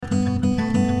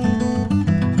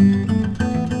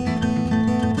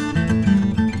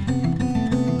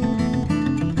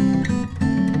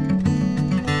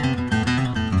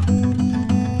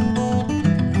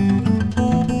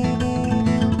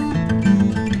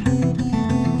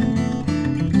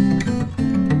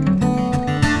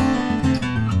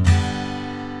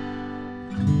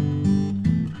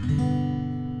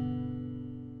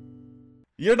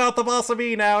You're not the boss of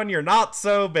me now, and you're not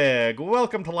so big.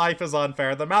 Welcome to Life is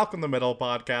Unfair, the Malcolm in the Middle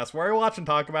podcast, where I watch and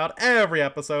talk about every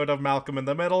episode of Malcolm in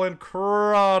the Middle in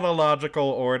chronological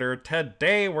order.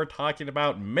 Today, we're talking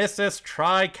about Mrs.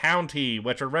 Tri-County,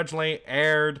 which originally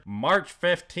aired March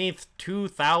 15th,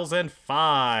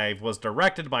 2005, was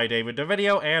directed by David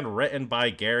DeVideo and written by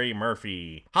Gary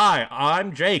Murphy. Hi,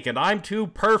 I'm Jake, and I'm too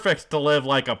perfect to live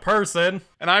like a person.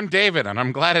 And I'm David, and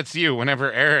I'm glad it's you.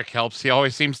 Whenever Eric helps, he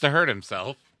always seems to hurt himself.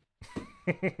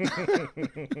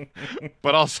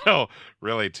 But also,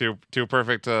 really, too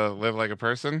perfect to live like a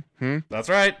person? That's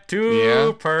right,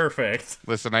 too perfect.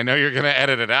 Listen, I know you're going to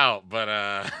edit it out,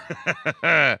 but,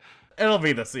 It'll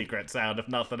be the secret sound, if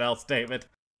nothing else, David.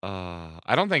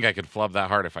 I don't think I could flub that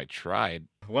hard if I tried.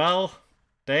 Well,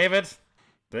 David,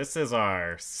 this is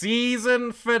our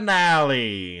season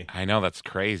finale. I know, that's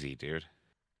crazy, dude.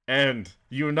 And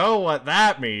you know what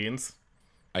that means.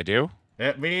 I do?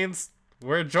 It means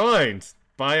we're joined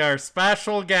by our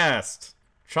special guest,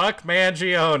 Chuck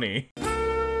Mangione.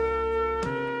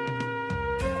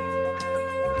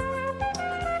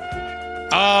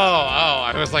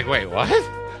 I was like, wait, what?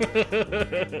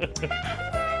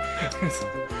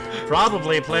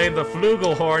 Probably playing the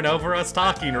flugelhorn over us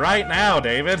talking right now,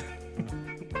 David.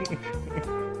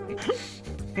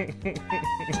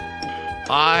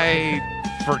 I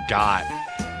forgot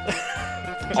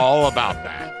all about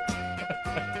that.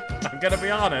 I'm gonna be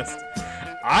honest.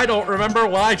 I don't remember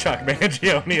why Chuck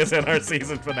Mangione is in our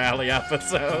season finale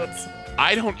episodes.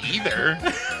 I don't either.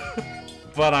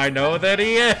 But I know that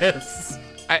he is.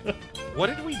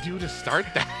 What did we do to start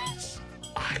that?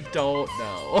 I don't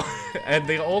know. And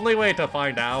the only way to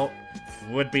find out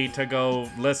would be to go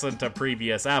listen to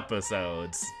previous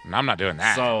episodes. And I'm not doing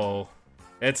that. So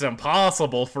it's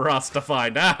impossible for us to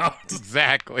find out.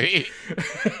 Exactly.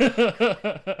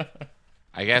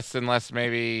 I guess unless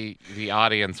maybe the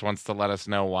audience wants to let us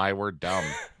know why we're dumb.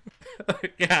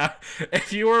 Yeah,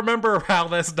 if you remember how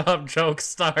this dumb joke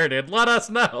started, let us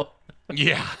know.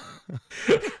 Yeah.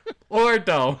 Or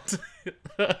don't.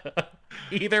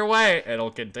 Either way,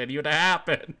 it'll continue to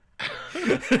happen.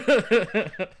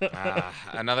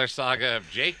 Another saga of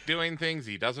Jake doing things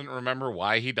he doesn't remember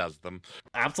why he does them.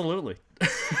 Absolutely.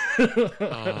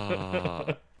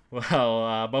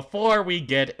 Well, before we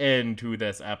get into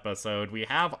this episode, we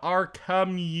have our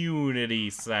community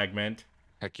segment.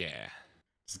 Heck yeah.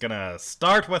 It's gonna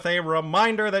start with a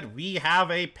reminder that we have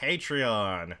a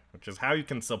Patreon, which is how you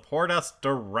can support us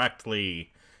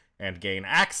directly and gain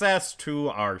access to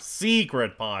our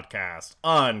secret podcast,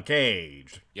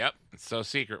 Uncaged. Yep, it's so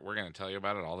secret, we're gonna tell you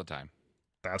about it all the time.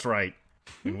 That's right.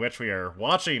 In which we are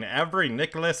watching every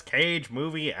Nicolas Cage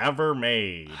movie ever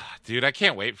made. Dude, I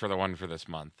can't wait for the one for this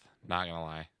month. Not gonna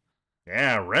lie.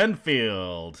 Yeah,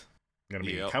 Renfield. Gonna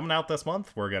be coming out this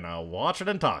month. We're gonna watch it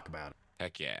and talk about it.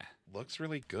 Heck yeah. Looks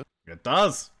really good. It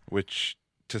does. Which,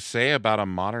 to say about a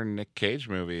modern Nick Cage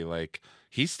movie, like,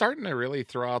 he's starting to really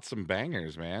throw out some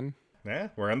bangers, man. Yeah,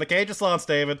 we're in the Cage-a-slance,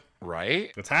 David.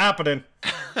 Right? It's happening.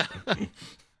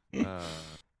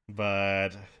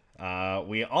 But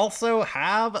we also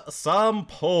have some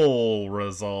poll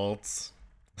results.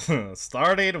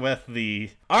 Starting with the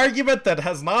argument that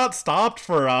has not stopped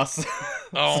for us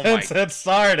since it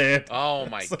started. Oh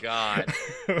my god.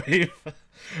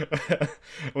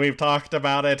 We've talked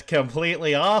about it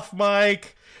completely off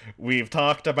mic. We've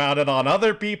talked about it on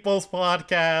other people's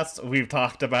podcasts. We've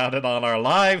talked about it on our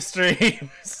live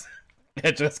streams.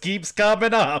 It just keeps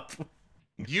coming up.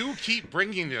 You keep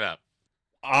bringing it up.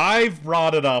 I've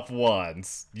brought it up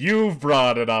once. You've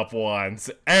brought it up once.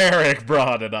 Eric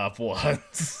brought it up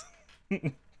once.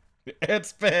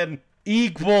 It's been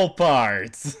equal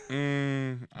parts.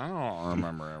 I don't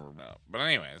remember ever. But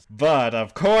anyways. But,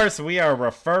 of course, we are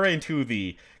referring to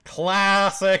the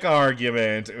classic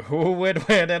argument, who would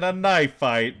win in a knife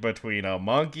fight between a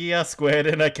monkey, a squid,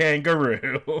 and a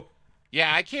kangaroo.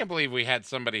 Yeah, I can't believe we had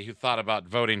somebody who thought about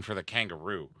voting for the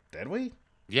kangaroo. Did we?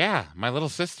 Yeah, my little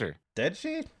sister. Did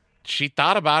she? She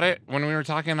thought about it when we were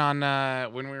talking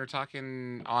when we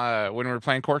were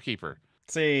playing Core Keeper.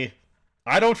 See,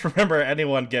 I don't remember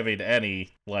anyone giving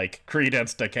any,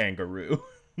 credence to kangaroo.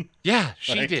 Yeah,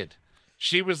 she did.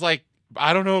 She was like,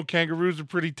 I don't know, kangaroos are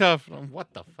pretty tough.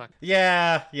 What the fuck?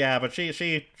 Yeah, but she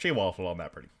waffled on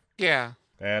that pretty. Yeah.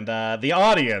 And the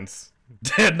audience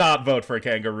did not vote for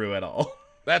kangaroo at all.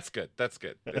 That's good.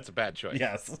 It's a bad choice.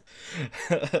 Yes.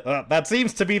 That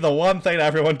seems to be the one thing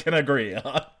everyone can agree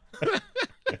on.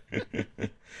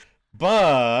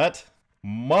 But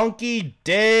Monkey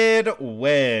did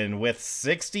win with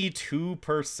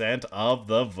 62% of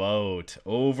the vote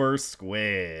over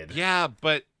Squid. Yeah,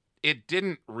 but it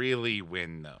didn't really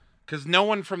win, though. Because no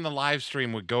one from the live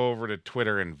stream would go over to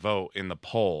Twitter and vote in the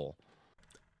poll.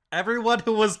 Everyone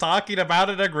who was talking about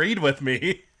it agreed with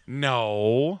me.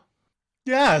 No.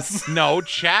 Yes. No,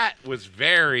 chat was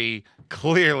very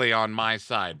clearly on my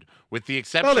side, with the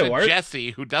exception of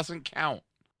Jesse, who doesn't count.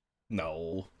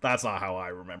 No, that's not how I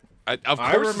remember. Of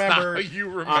course, it's not how you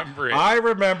remember it. I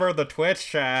remember the Twitch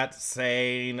chat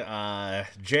saying,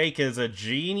 Jake is a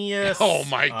genius. Oh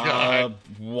my god.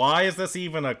 Why is this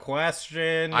even a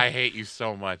question? I hate you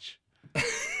so much.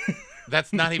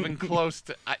 That's not even close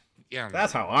to... Yeah,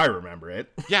 that's how I remember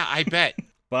it. Yeah, I bet.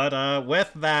 But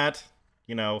with that,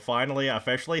 finally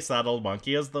officially settled,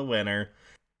 Monkey is the winner.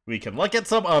 We can look at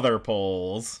some other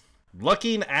polls.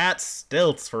 Looking at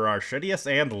Stilts for our shittiest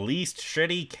and least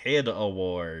shitty kid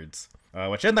awards.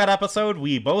 Which in that episode,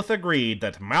 we both agreed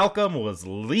that Malcolm was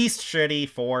least shitty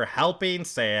for helping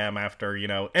Sam after,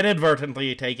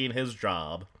 inadvertently taking his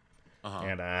job. Uh-huh.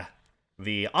 And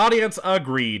the audience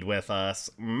agreed with us.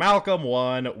 Malcolm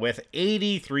won with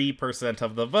 83%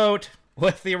 of the vote,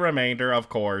 with the remainder, of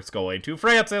course, going to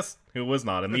Francis, who was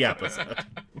not in the episode.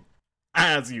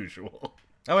 As usual.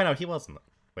 Oh, wait, no, he wasn't.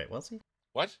 Wait, was he?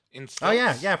 What? Oh,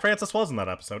 yeah, Francis was in that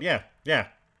episode, yeah.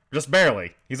 Just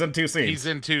barely. He's in 2 scenes. He's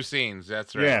in 2 scenes,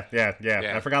 that's right.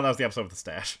 Yeah. I forgot that was the episode with the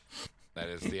stash. That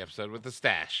is the episode with the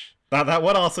stash. That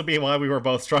would also be why we were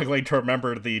both struggling to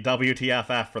remember the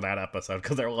WTFF for that episode,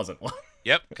 because there wasn't one.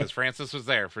 Yep, because Francis was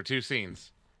there for 2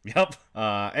 scenes. Yep.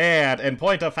 And in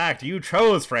point of fact, you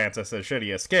chose Francis as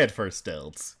shittiest kid for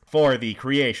Stilts for the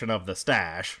creation of the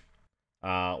stash,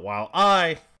 while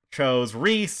I chose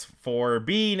Reese for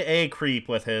being a creep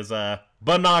with his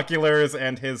binoculars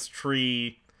and his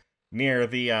tree near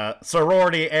the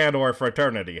sorority and or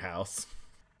fraternity house.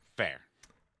 Fair.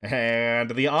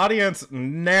 And the audience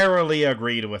narrowly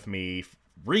agreed with me.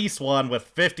 Reese won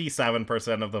with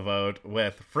 57% of the vote,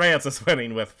 with Francis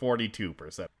winning with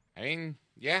 42%. I mean,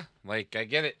 yeah, I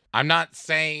get it. I'm not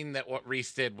saying that what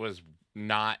Reese did was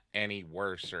not any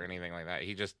worse or anything like that.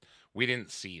 We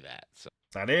didn't see that. So.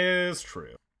 That is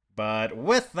true. But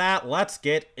with that, let's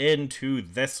get into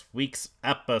this week's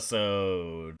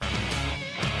episode.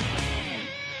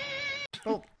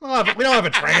 Oh, we don't have a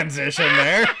transition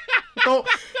there.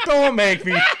 Don't make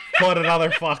me put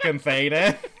another fucking fade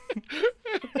in.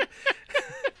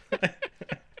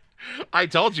 I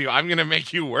told you, I'm going to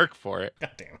make you work for it.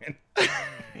 God damn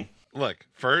it. Look,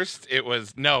 first it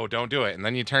was, no, don't do it. And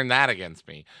then you turned that against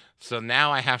me. So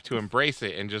now I have to embrace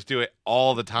it and just do it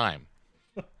all the time.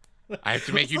 I have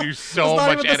to make you do so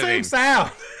much editing. It's not even the same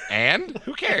sound. And?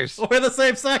 Who cares? We're the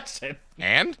same section.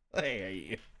 And?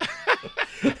 Hey.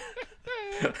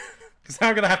 Because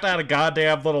I'm going to have to add a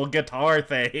goddamn little guitar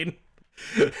thing.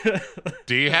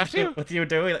 Do you have to? With you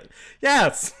doing it.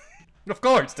 Yes. Of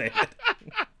course, David.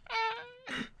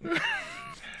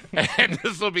 And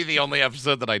this will be the only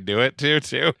episode that I do it to,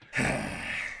 too.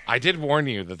 I did warn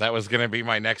you that was going to be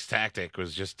my next tactic,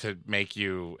 was just to make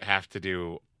you have to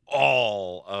do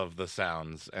all of the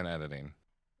sounds and editing.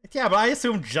 Yeah, but I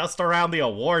assumed just around the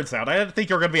award sound. I didn't think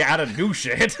you were going to be adding new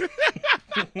shit.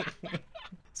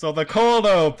 So the cold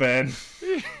open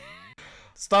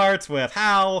starts with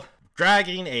Hal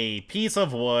dragging a piece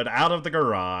of wood out of the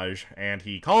garage, and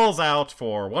he calls out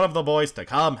for one of the boys to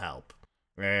come help.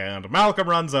 And Malcolm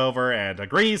runs over and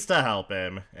agrees to help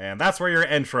him, and that's where your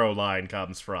intro line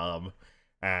comes from.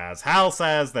 As Hal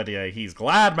says that he's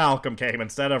glad Malcolm came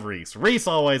instead of Reese. Reese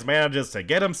always manages to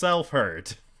get himself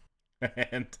hurt.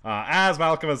 And as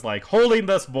Malcolm is holding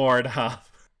this board up,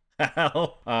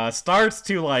 Hal starts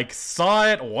to saw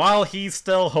it while he's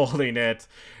still holding it,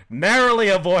 narrowly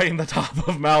avoiding the top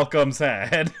of Malcolm's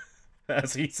head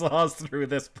as he saws through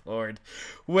this board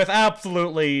with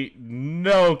absolutely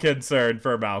no concern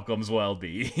for Malcolm's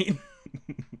well-being.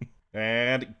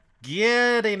 And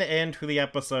getting into the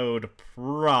episode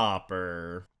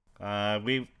proper,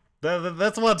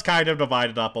 this one's kind of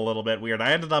divided up a little bit weird.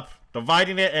 I ended up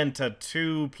dividing it into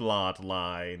 2 plot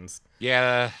lines.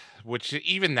 Yeah, which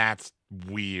even that's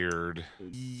weird.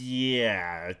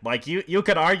 Yeah, you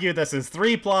could argue this is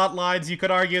 3 plot lines, you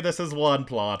could argue this is 1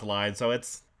 plot line, so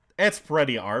it's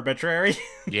pretty arbitrary.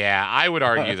 Yeah, I would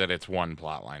argue that it's 1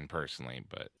 plot line personally,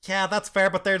 but... Yeah, that's fair,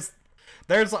 but there's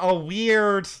a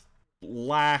weird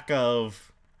lack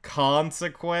of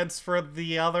consequence for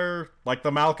the other,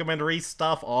 the Malcolm and Reese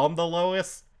stuff on the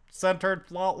Lois centered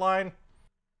plot line.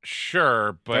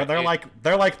 Sure, but they're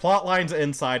like plot lines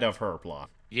inside of her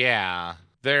plot. Yeah,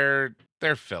 they're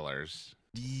fillers.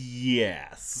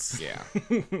 Yes. Yeah.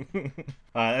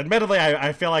 Admittedly,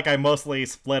 I feel like I mostly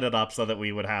split it up so that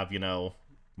we would have,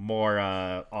 more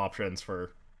options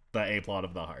for the A plot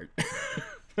of the heart.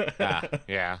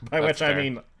 Yeah. By that's which I fair.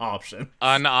 mean option.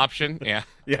 An option, yeah.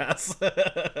 Yes.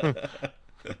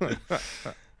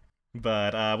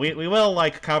 But we will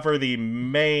like cover the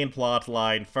main plot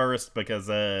line first because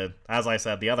as I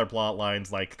said, the other plot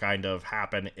lines like kind of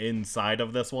happen inside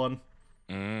of this one.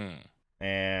 Mm.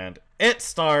 And it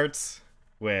starts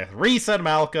with Reese and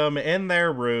Malcolm in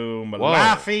their room Whoa.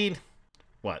 laughing.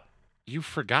 What? You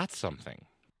forgot something.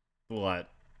 What?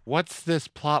 What's this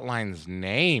plotline's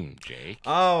name, Jake?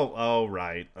 Oh,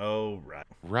 right.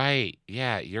 Right.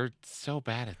 Yeah, you're so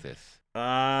bad at this.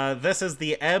 This is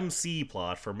the MC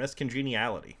plot for Miss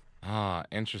Congeniality. Ah,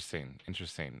 interesting.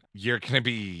 You're gonna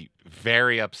be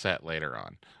very upset later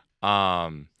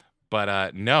on.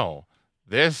 But no.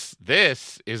 This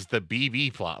is the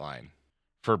BB plotline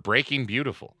for Breaking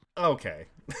Beautiful. Okay.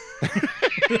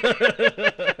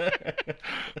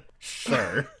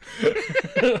 Sure.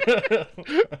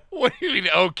 What do you mean,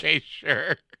 okay,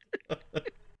 sure?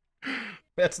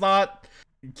 It's not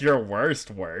your worst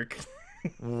work.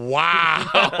 Wow.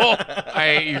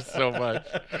 I hate you so much.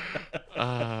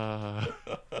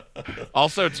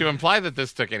 Also, to imply that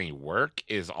this took any work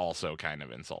is also kind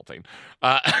of insulting.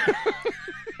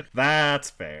 That's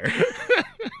fair.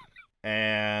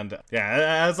 And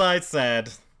yeah, as I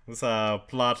said, this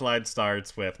plotline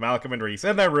starts with Malcolm and Reese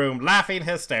in their room laughing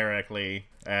hysterically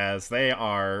as they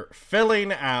are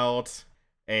filling out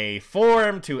a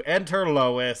form to enter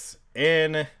Lois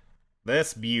in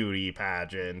this beauty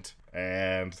pageant.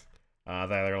 And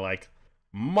they're like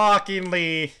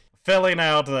mockingly filling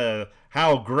out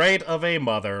how great of a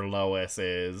mother Lois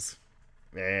is.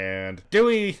 And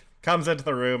Dewey comes into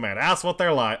the room and asks what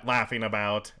they're laughing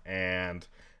about, and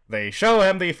they show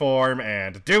him the form,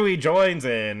 and Dewey joins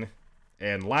in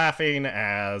laughing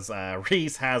as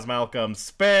Reese has Malcolm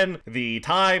spin the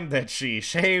time that she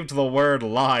shaved the word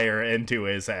liar into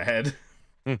his head.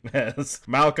 As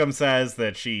Malcolm says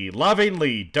that she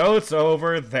lovingly dotes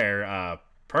over their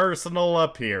personal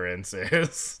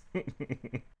appearances.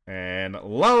 And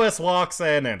Lois walks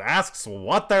in and asks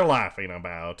what they're laughing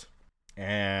about.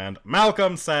 And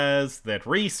Malcolm says that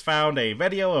Reese found a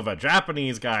video of a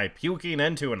Japanese guy puking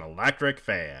into an electric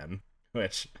fan,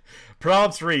 which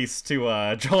prompts Reese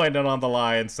to join in on the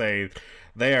lie and say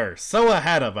they are so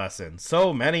ahead of us in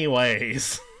so many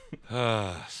ways.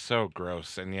 So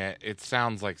gross, and yet it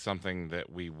sounds like something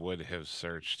that we would have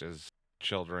searched as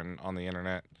children on the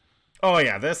internet. Oh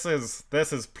yeah, this is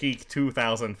peak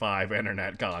 2005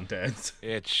 internet content.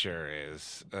 It sure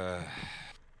is.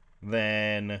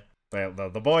 Then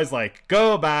the boys like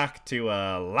go back to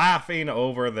laughing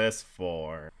over this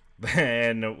form.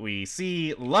 Then we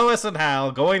see Lois and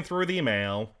Hal going through the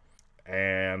mail,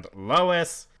 and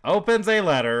Lois opens a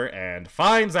letter and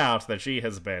finds out that she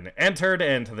has been entered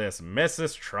into this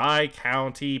Mrs.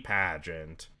 Tri-County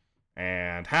pageant.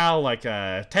 And Hal,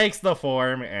 takes the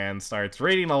form and starts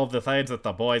reading all of the things that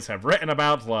the boys have written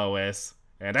about Lois.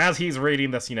 And as he's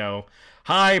reading this,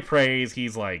 high praise,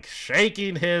 he's,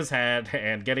 shaking his head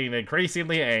and getting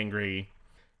increasingly angry.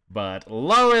 But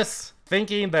Lois,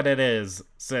 thinking that it is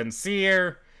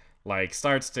sincere,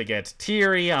 starts to get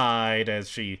teary-eyed as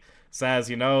she says,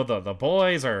 the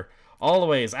boys are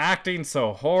always acting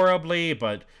so horribly,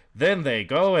 but then they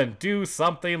go and do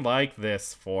something like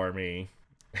this for me.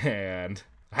 And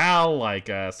Hal,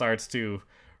 starts to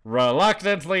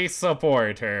reluctantly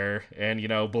support her and,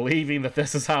 believing that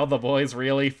this is how the boys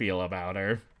really feel about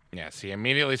her. Yes, he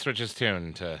immediately switches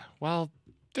tune to, well,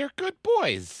 they're good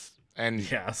boys. And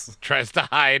yes, tries to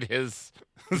hide his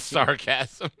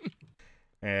sarcasm.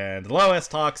 And Lois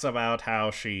talks about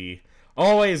how she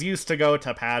always used to go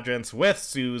to pageants with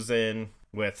Susan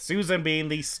being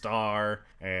the star,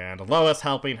 and Lois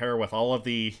helping her with all of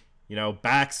the,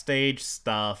 backstage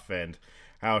stuff, and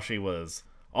how she was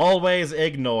always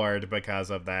ignored because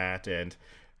of that, and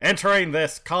entering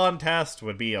this contest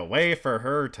would be a way for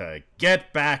her to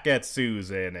get back at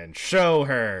Susan and show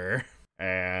her.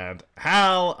 And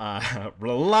Hal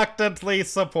reluctantly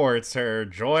supports her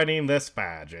joining this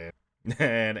pageant.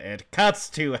 And it cuts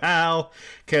to Hal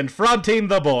confronting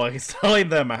the boys, telling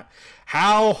them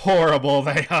how horrible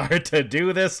they are to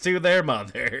do this to their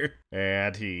mother.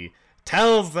 And he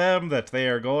tells them that they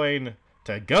are going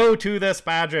to go to this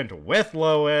pageant with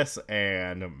Lois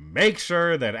and make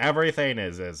sure that everything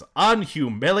is as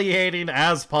unhumiliating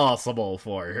as possible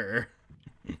for her.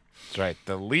 That's right,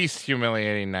 the least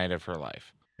humiliating night of her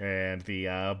life. And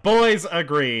the boys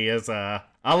agree, as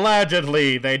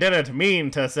allegedly they didn't mean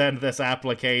to send this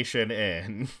application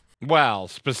in. Well,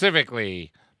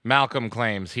 specifically, Malcolm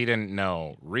claims he didn't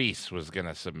know Reese was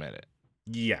gonna submit it.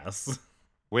 Yes.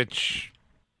 Which,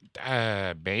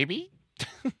 maybe?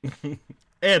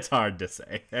 It's hard to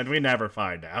say, and we never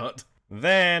find out.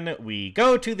 Then we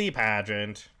go to the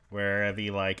pageant, where the,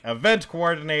 event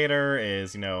coordinator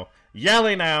is,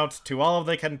 yelling out to all of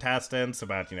the contestants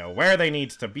about, where they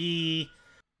need to be,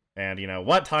 and,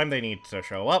 what time they need to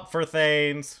show up for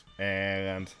things,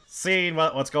 and seeing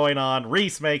what's going on,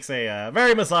 Reese makes a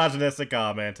very misogynistic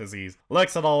comment as he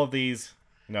looks at all of these,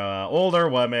 older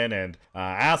women and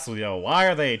asks, why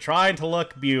are they trying to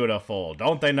look beautiful?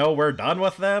 Don't they know we're done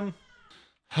with them?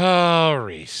 Oh,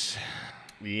 Reese.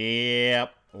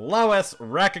 Yep. Lois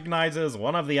recognizes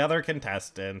one of the other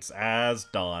contestants as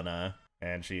Donna,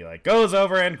 and she, goes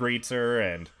over and greets her,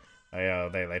 and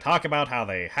they talk about how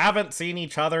they haven't seen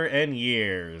each other in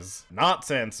years. Not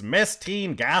since Miss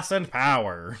Teen Gas and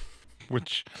Power.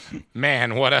 Which,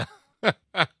 man, what a...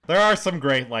 There are some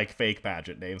great, fake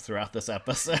pageant names throughout this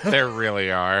episode. There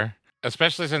really are.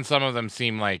 Especially since some of them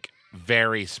seem,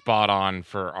 very spot on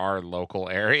for our local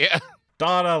area.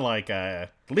 Donna,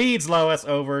 leads Lois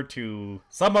over to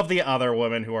some of the other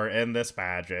women who are in this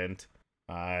pageant.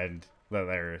 And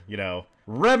they're,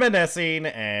 reminiscing,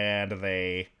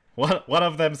 and one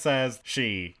of them says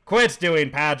she quit doing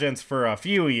pageants for a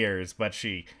few years, but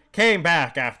she came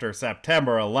back after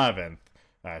September 11th.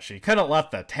 She couldn't let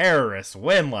the terrorists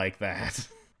win like that.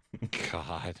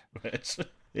 God. Which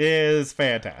is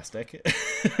fantastic.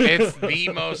 It's the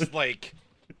most,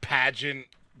 pageant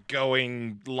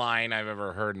going line I've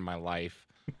ever heard in my life.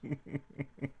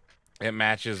 It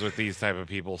matches with these type of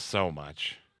people so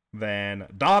much. Then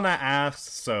Donna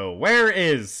asks, so where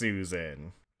is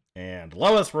Susan? And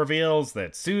Lois reveals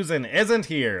that Susan isn't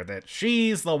here, that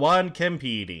she's the one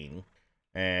competing.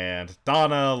 And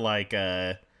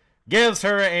Donna, gives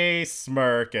her a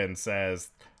smirk and says,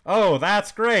 oh,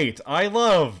 that's great, I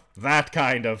love that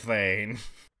kind of thing.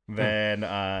 Then,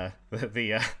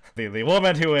 the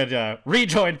woman who had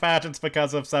rejoined pageants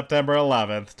because of September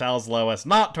 11th tells Lois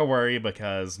not to worry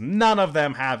because none of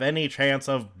them have any chance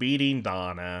of beating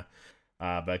Donna,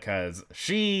 because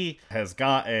she has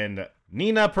gotten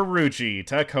Nina Perucci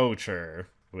to coach her,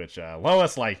 which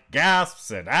Lois,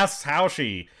 gasps and asks how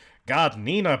she got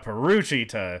Nina Perucci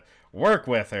to work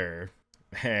with her,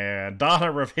 and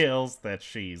Donna reveals that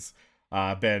she's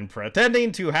been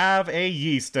pretending to have a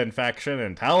yeast infection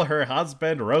until her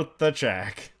husband wrote the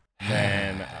check.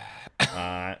 Then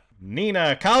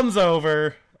Nina comes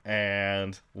over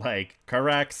and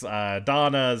corrects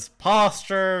Donna's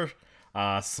posture,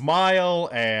 smile,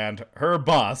 and her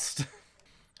bust.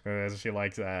 She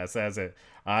says it,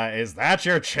 is that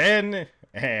your chin?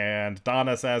 And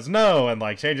Donna says no, and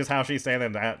changes how she's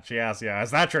saying that. She asks,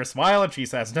 is that your smile? And she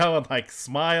says no, and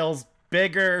smiles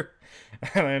bigger.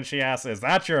 And then she asks, is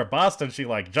that your bust? And she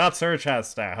juts her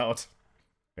chest out.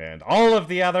 And all of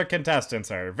the other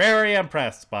contestants are very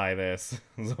impressed by this.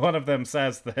 One of them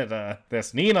says that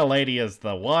this Nina lady is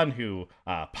the one who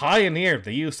pioneered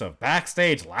the use of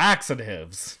backstage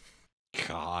laxatives.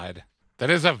 God. That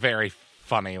is a very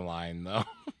funny line, though.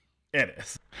 It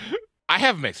is. I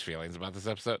have mixed feelings about this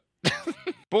episode. But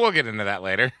we'll get into that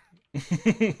later.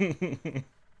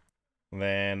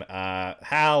 Then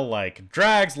Hal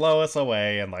drags Lois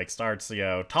away and starts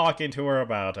talking to her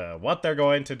about what they're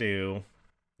going to do.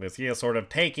 As he is sort of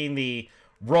taking the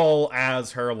role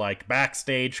as her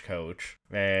backstage coach.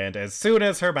 And as soon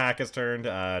as her back is turned,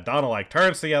 Donna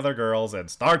turns to the other girls and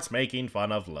starts making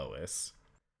fun of Lois.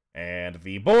 And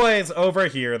the boys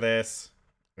overhear this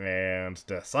and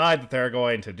decide that they're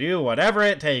going to do whatever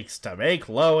it takes to make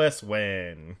Lois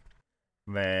win.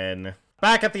 Then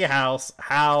back at the house,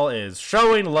 Hal is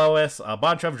showing Lois a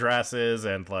bunch of dresses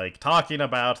and talking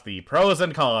about the pros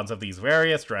and cons of these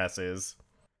various dresses.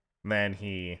 Then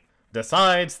he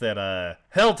decides that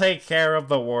he'll take care of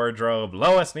the wardrobe.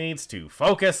 Lois needs to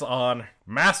focus on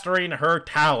mastering her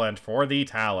talent for the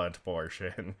talent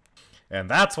portion. And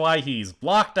that's why he's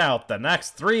blocked out the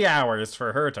next 3 hours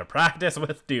for her to practice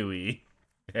with Dewey.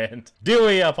 And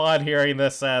Dewey, upon hearing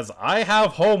this, says, I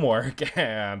have homework,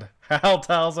 and Hal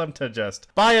tells him to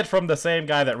just buy it from the same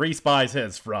guy that Reese buys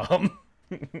his from.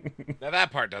 Now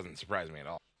that part doesn't surprise me at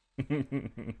all.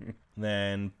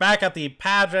 Then back at the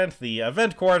pageant, the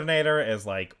event coordinator is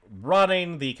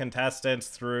running the contestants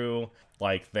through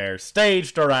their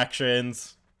stage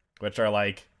directions, which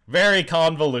are very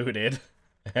convoluted,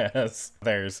 as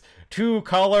there's 2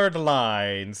 colored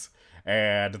lines,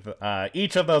 and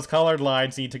each of those colored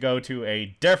lines need to go to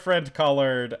a different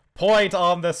colored point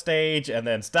on the stage and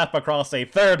then step across a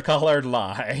 3rd colored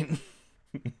line.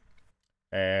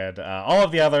 And all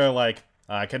of the other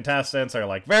contestants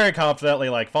are very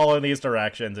confidently following these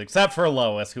directions, except for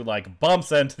Lois, who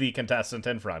bumps into the contestant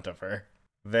in front of her.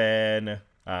 Then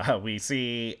We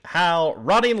see Hal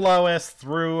running Lois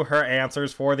through her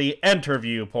answers for the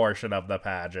interview portion of the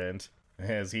pageant.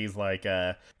 As he's like,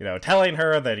 telling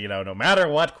her that, no matter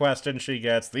what question she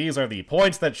gets, these are the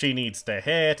points that she needs to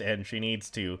hit, and she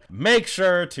needs to make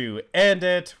sure to end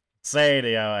it saying,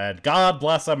 and God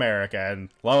bless America. And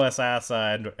Lois asks,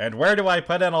 and where do I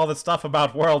put in all this stuff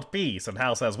about world peace? And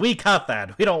Hal says, we cut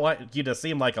that. We don't want you to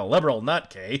seem like a liberal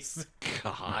nutcase.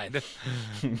 God.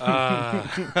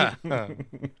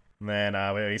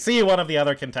 Then we see one of the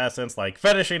other contestants,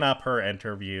 finishing up her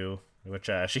interview, which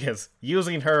she is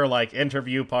using her,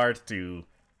 interview part to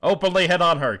openly hit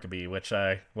on Herkby, which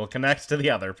will connect to the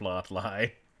other plot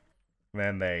line.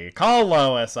 Then they call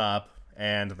Lois up,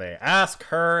 and they ask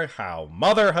her how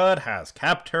motherhood has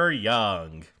kept her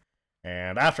young.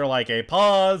 And after a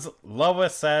pause,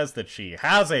 Lois says that she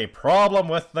has a problem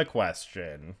with the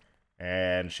question.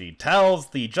 And she tells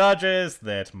the judges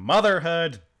that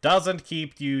motherhood doesn't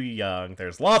keep you young.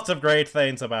 There's lots of great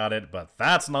things about it, but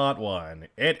that's not one.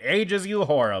 It ages you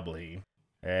horribly.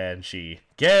 And she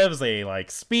gives a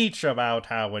speech about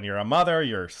how when you're a mother,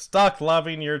 you're stuck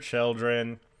loving your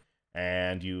children,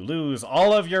 and you lose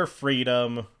all of your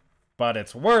freedom, but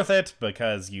it's worth it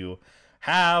because you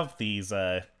have these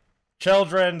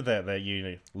children that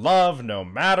you love no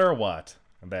matter what.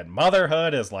 And that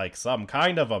motherhood is some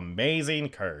kind of amazing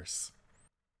curse.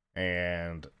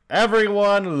 And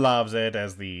everyone loves it,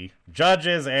 as the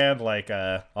judges and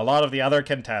a lot of the other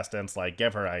contestants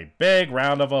give her a big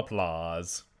round of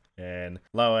applause. And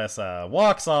Lois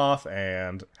walks off,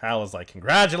 and Hal is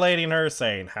congratulating her,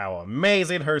 saying how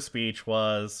amazing her speech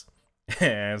was.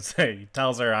 And he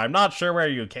tells her, I'm not sure where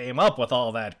you came up with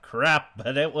all that crap,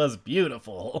 but it was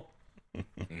beautiful.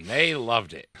 They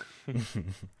loved it.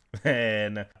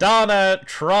 And Donna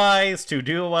tries to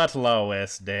do what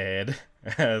Lois did,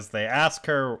 as they ask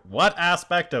her, what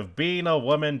aspect of being a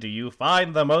woman do you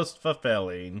find the most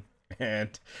fulfilling?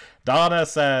 And Donna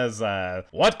says,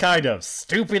 what kind of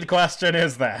stupid question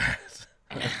is that?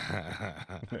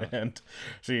 And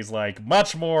she's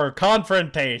much more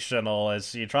confrontational as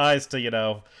she tries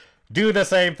to, do the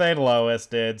same thing Lois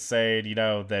did, saying,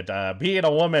 that being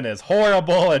a woman is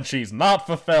horrible and she's not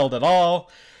fulfilled at all.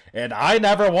 And I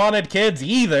never wanted kids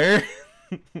either.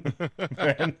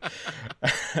 And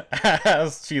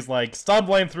as she's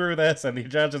stumbling through this, and the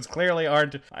judges clearly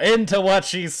aren't into what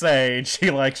she's saying, she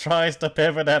tries to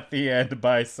pivot at the end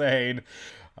by saying,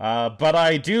 but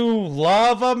I do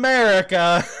love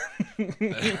America.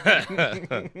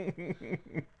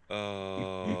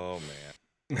 Oh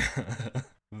man.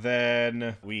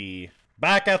 Then we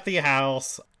back at the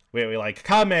house. We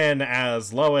come in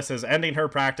as Lois is ending her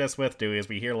practice with Dewey, as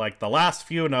we hear the last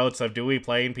few notes of Dewey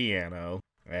playing piano.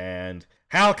 And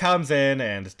Hal comes in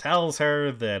and tells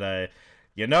her that,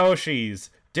 she's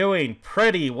doing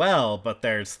pretty well, but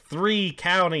there's 3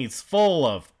 counties full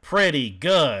of pretty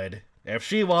good. If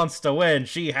she wants to win,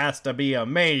 she has to be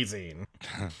amazing.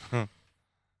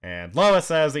 And Lois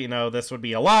says that, this would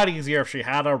be a lot easier if she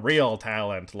had a real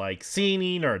talent, like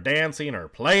singing or dancing or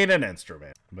playing an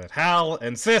instrument. But Hal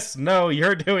insists, no,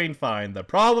 you're doing fine. The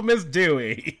problem is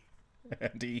Dewey.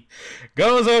 And he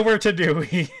goes over to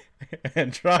Dewey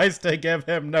and tries to give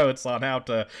him notes on how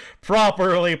to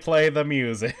properly play the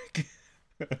music.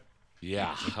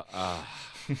 Yeah.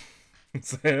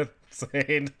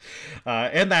 Saying,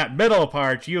 in that middle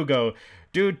part, you go,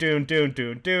 doon doon doon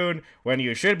doon doon, when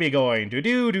you should be going do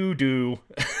do do do.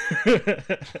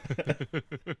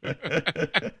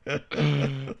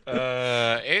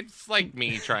 It's like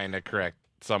me trying to correct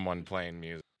someone playing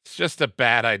music. It's just a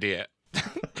bad idea.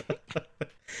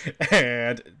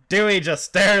 And Dewey just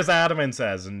stares at him and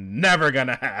says, never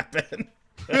gonna happen.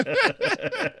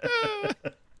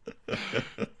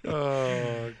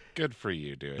 Oh, good for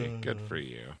you, Dewey. Good for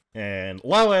you. And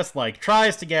Lois,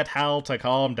 tries to get Hal to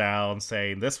calm down,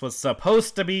 saying this was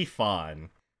supposed to be fun.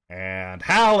 And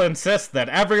Hal insists that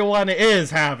everyone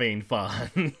is having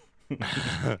fun.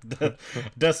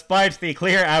 Despite the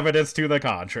clear evidence to the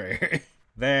contrary.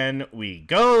 Then we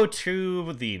go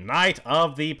to the night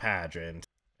of the pageant.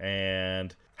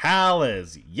 And Hal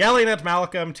is yelling at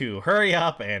Malcolm to hurry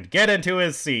up and get into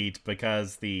his seat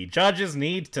because the judges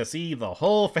need to see the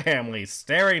whole family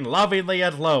staring lovingly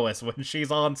at Lois when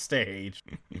she's on stage.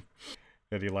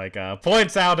 And he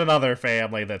points out another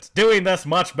family that's doing this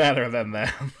much better than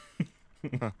them.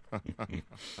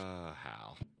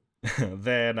 Hal.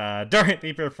 Then during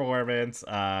the performance,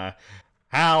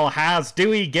 Hal has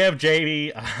Dewey give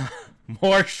Jamie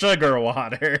more sugar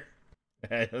water.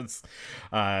 As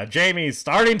Jamie's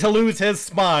starting to lose his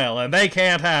smile, and they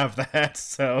can't have that,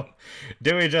 so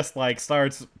Dewey just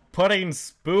starts putting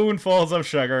spoonfuls of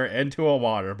sugar into a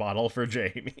water bottle for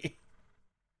Jamie.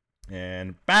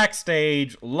 And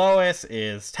backstage, Lois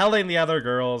is telling the other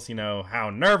girls, how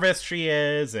nervous she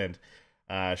is, and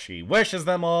she wishes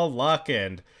them all luck,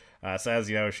 and says,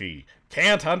 she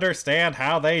can't understand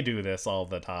how they do this all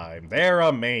the time. They're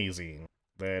amazing.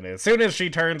 Then as soon as she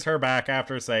turns her back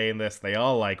after saying this, they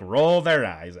all, roll their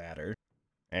eyes at her.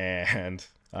 And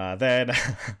then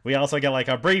we also get,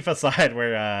 a brief aside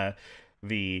where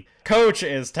the coach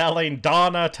is telling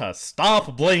Donna to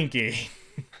stop blinking.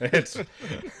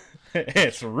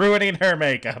 It's ruining her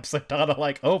makeup, so Donna,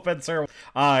 opens her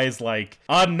eyes,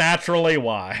 unnaturally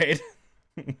wide.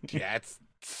 Yeah, it's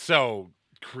so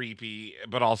creepy,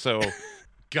 but also,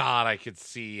 God, I could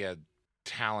see a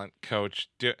talent coach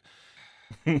do...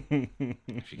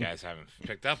 If you guys haven't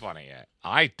picked up on it yet,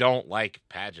 I don't like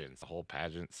pageants, the whole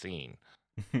pageant scene.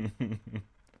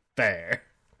 Fair.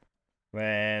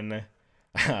 Then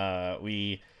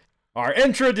we are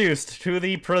introduced to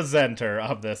the presenter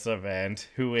of this event,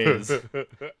 who is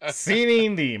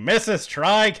singing the Mrs.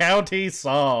 Tri-County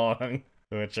song,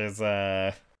 which is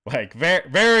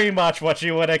very much what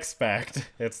you would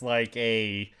expect. It's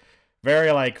a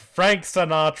very Frank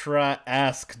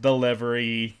Sinatra-esque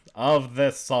delivery of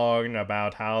this song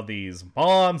about how these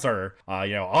moms are,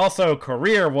 also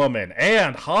career women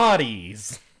and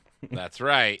hotties. That's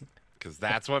right, because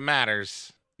that's what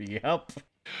matters. Yep.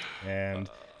 And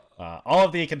all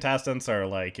of the contestants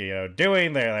are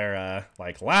doing their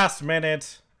last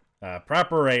minute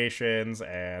preparations,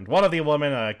 and one of the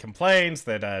women complains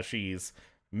that she's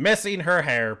missing her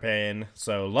hairpin,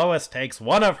 so Lois takes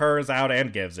one of hers out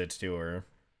and gives it to her,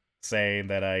 saying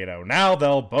that now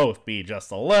they'll both be just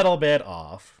a little bit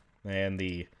off. And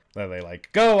they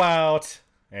go out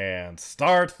and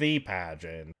start the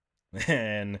pageant.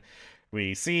 And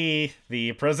we see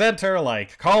the presenter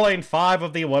calling 5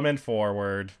 of the women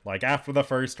forward after the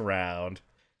first round,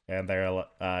 and they're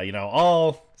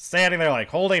all standing there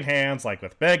holding hands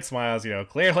with big smiles,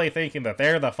 clearly thinking that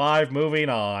they're the 5 moving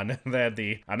on. Then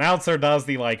the announcer does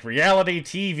the reality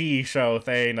TV show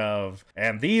thing of,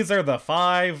 and these are the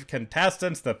 5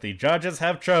 contestants that the judges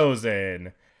have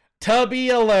chosen to be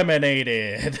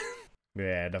eliminated.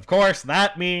 And of course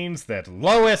that means that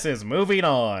Lois is moving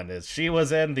on, as she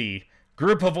was in the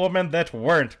group of women that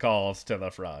weren't called to the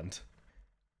front.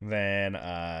 Then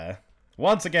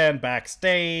once again,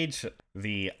 backstage,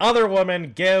 the other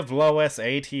women give Lois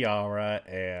a tiara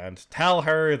and tell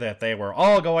her that they were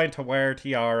all going to wear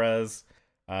tiaras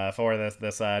for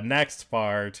this next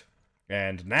part.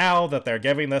 And now that they're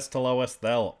giving this to Lois,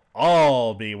 they'll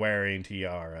all be wearing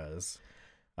tiaras.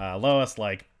 Lois,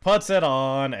 puts it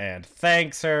on and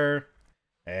thanks her,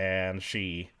 and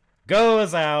she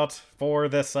goes out for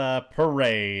this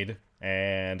parade.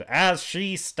 And as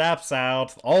she steps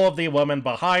out, all of the women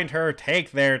behind her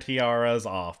take their tiaras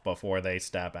off before they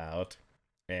step out.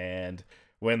 And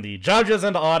when the judges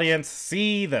and audience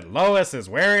see that Lois is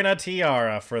wearing a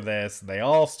tiara for this, they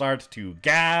all start to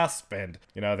gasp, and,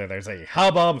 there's a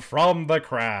hubbub from the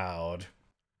crowd.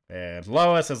 And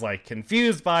Lois is,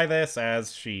 confused by this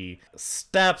as she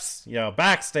steps,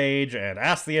 backstage and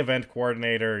asks the event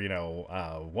coordinator,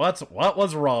 what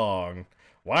was wrong?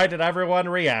 Why did everyone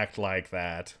react like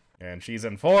that? And she's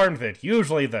informed that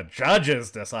usually the judges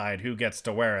decide who gets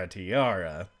to wear a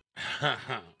tiara.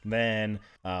 Then,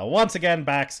 once again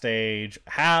backstage,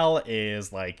 Hal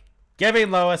is, giving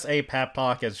Lois a pep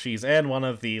talk as she's in one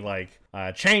of the,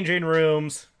 changing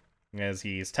rooms, as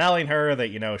he's telling her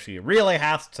that, she really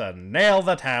has to nail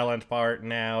the talent part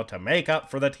now to make up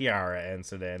for the tiara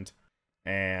incident.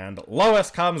 And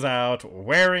Lois comes out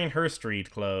wearing her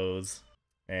street clothes.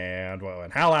 And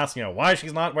when Hal asks, why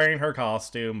she's not wearing her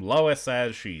costume, Lois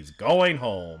says she's going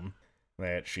home,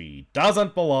 that she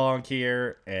doesn't belong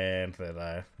here, and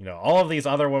that, all of these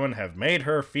other women have made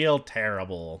her feel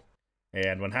terrible.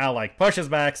 And when Hal, pushes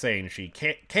back saying she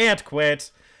can't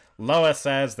quit, Lois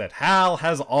says that Hal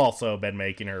has also been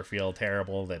making her feel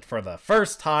terrible, that for the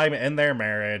first time in their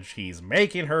marriage, he's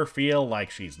making her feel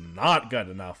like she's not good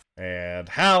enough. And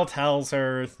Hal tells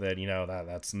her that,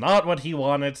 that's not what he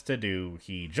wanted to do.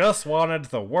 He just wanted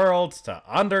the world to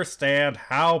understand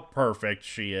how perfect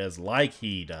she is like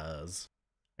he does.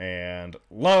 And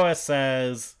Lois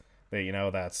says that,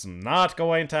 that's not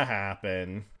going to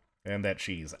happen, and that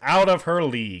she's out of her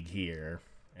league here.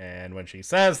 And when she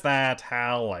says that,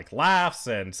 Hal, laughs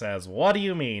and says, what do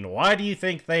you mean? Why do you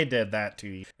think they did that to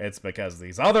you? It's because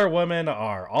these other women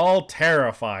are all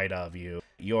terrified of you.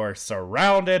 You're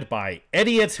surrounded by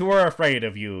idiots who are afraid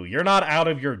of you. You're not out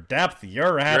of your depth.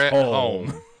 You're at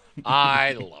home.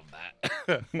 I love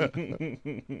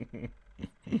that.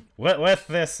 With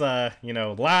this,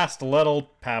 last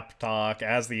little pep talk,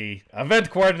 as the event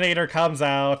coordinator comes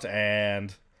out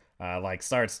and,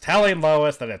 starts telling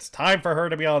Lois that it's time for her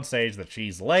to be on stage, that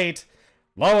she's late,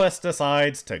 Lois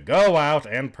decides to go out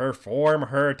and perform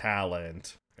her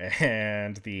talent.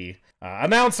 And the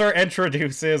announcer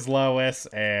introduces Lois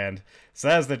and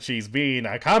says that she's being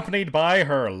accompanied by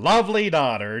her lovely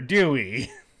daughter,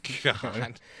 Dewey.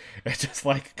 God. It just,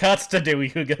 cuts to Dewey,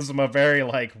 who gives him a very,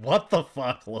 what the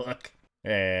fuck look.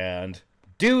 And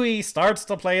Dewey starts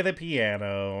to play the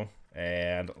piano,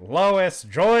 and Lois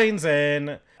joins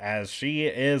in as she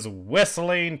is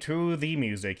whistling to the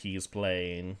music he's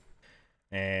playing.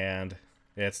 And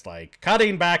it's,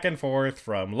 cutting back and forth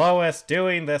from Lois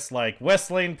doing this,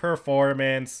 whistling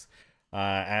performance,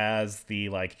 as the,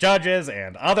 judges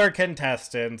and other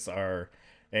contestants are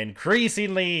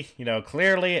increasingly,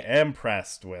 clearly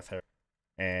impressed with her.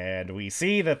 And we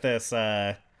see that this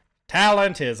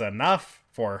talent is enough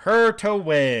for her to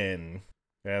win.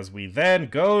 As we then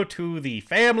go to the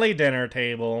family dinner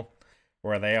table,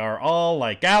 where they are all,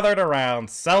 gathered around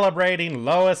celebrating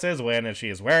Lois's win, and she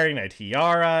is wearing a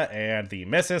tiara and the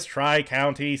Mrs.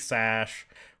 Tri-County sash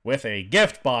with a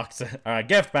gift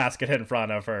basket in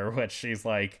front of her, which she's,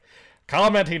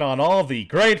 commenting on all the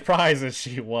great prizes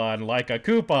she won, like a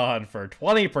coupon for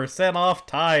 20% off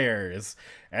tires,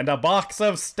 and a box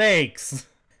of steaks,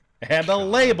 and a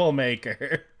label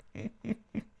maker.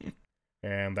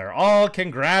 And they're all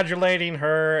congratulating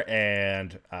her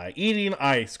and eating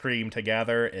ice cream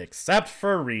together, except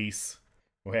for Reese,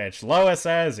 which Lois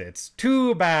says it's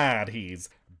too bad he's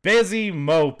busy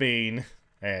moping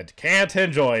and can't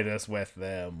enjoy this with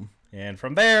them. And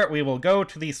from there, we will go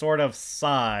to the sort of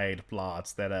side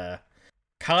plots that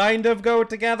kind of go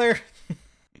together.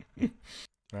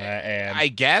 And I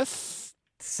guess?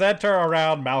 Center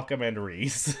around Malcolm and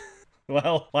Reese.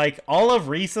 Well, all of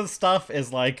Reese's stuff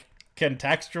is,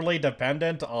 contextually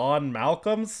dependent on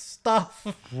Malcolm's stuff.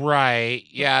 Right.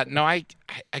 Yeah, no, I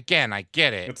get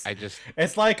it.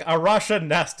 It's like a Russian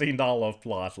nesting doll of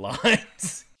plot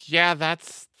lines. Yeah,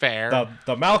 that's fair.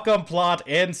 The Malcolm plot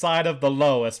inside of the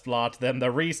Lois plot, then the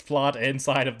Reese plot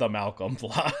inside of the Malcolm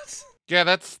plot. Yeah,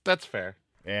 that's fair.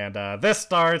 And this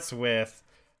starts with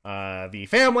the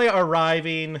family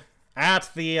arriving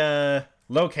at the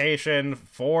location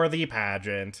for the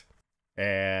pageant.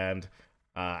 And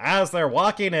as they're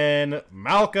walking in,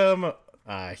 Malcolm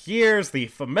hears the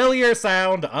familiar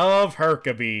sound of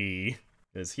Herkabee,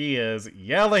 as he is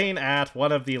yelling at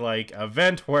one of the,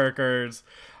 event workers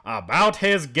about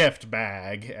his gift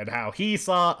bag, and how he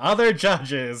saw other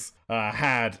judges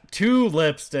had 2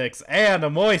 lipsticks and a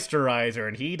moisturizer,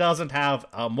 and he doesn't have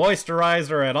a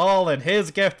moisturizer at all in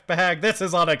his gift bag. This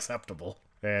is unacceptable.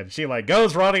 And she,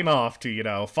 goes running off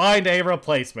to, find a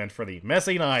replacement for the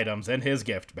missing items in his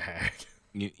gift bag.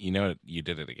 You know, you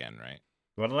did it again, right?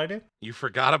 What did I do? You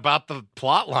forgot about the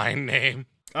plotline name.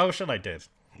 Oh, shit, I did.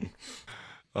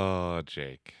 Oh,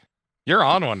 Jake. You're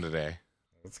on one today.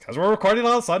 It's because we're recording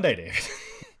on Sunday, David.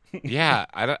 Yeah,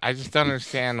 I just don't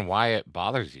understand why it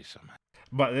bothers you so much.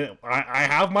 But I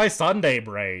have my Sunday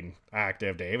brain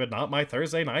active, David, not my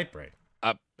Thursday night brain.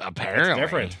 Apparently. It's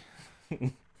different.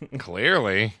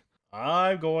 Clearly.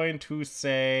 I'm going to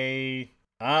say,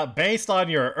 based on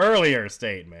your earlier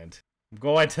statement, I'm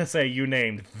going to say you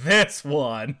named this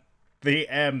one the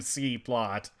MC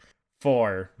plot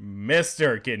for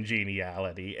Mr.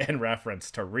 Congeniality in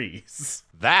reference to Reese.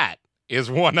 That is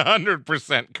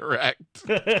 100% correct.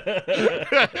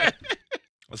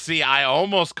 See, I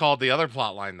almost called the other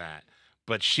plotline that,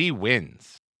 but she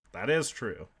wins. That is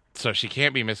true. So she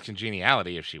can't be Miss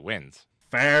Congeniality if she wins.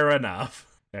 Fair enough.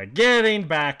 Now, getting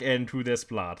back into this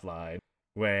plotline,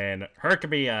 when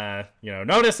Herkabee,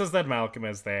 notices that Malcolm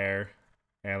is there,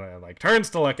 and turns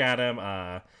to look at him,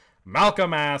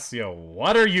 Malcolm asks,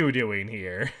 what are you doing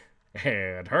here?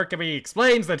 And Herkabee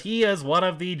explains that he is one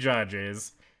of the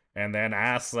judges, and then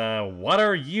asks, what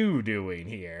are you doing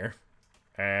here?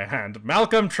 And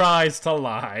Malcolm tries to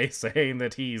lie, saying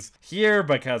that he's here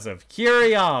because of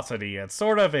curiosity. It's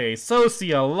sort of a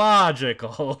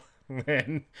sociological.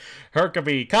 And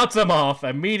Herkabee cuts him off,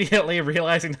 immediately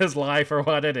realizing his lie for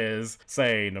what it is,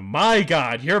 saying, my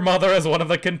God, your mother is one of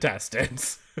the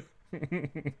contestants.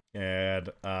 And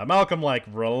Malcolm,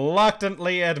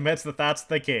 reluctantly admits that that's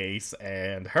the case,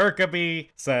 and Herkabee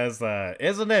says,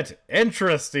 isn't it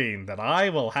interesting that I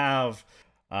will have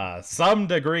some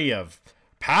degree of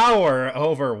power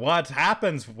over what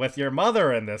happens with your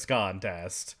mother in this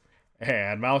contest?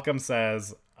 And Malcolm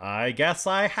says, I guess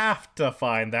I have to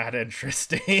find that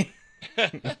interesting.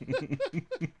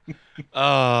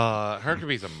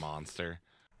 Herkabee's a monster.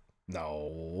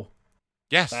 No.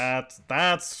 Yes.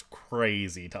 That's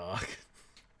crazy talk.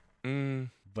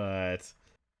 Mm. But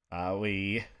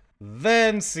we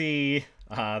then see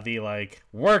the like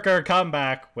worker come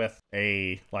back with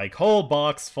a like whole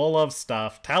box full of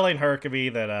stuff, telling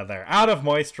Herkeby that they're out of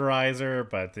moisturizer,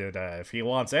 but that if he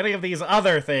wants any of these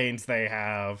other things they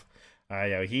have,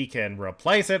 he can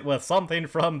replace it with something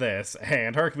from this.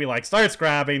 And Herkeby like starts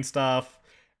grabbing stuff,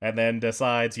 and then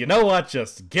decides, you know what,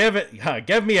 just give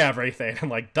me everything, and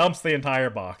like dumps the entire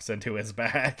box into his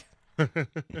bag.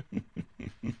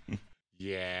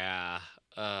 Yeah.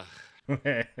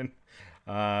 And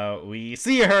we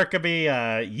see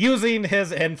Herkeby using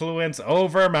his influence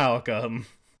over Malcolm,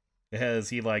 as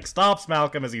he like stops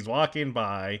Malcolm as he's walking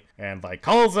by and like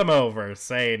calls him over,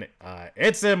 saying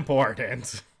it's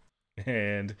important.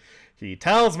 And he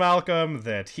tells Malcolm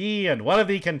that he and one of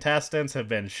the contestants have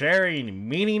been sharing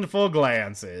meaningful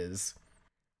glances.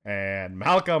 And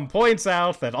Malcolm points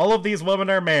out that all of these women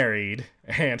are married,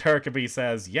 and Herkeby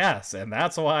says yes, and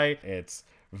that's why it's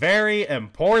very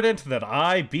important that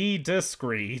I be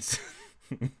discreet.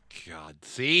 God,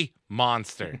 see?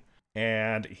 Monster.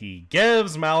 And he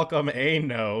gives Malcolm a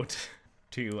note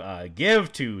to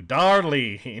give to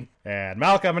Darlene. And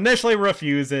Malcolm initially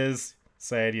refuses,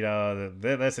 saying,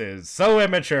 this is so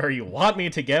immature, you want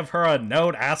me to give her a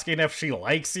note asking if she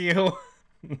likes you?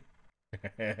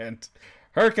 And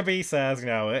Herkeby says,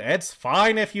 it's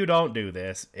fine if you don't do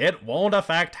this. It won't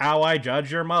affect how I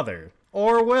judge your mother.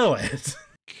 Or will it?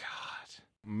 God.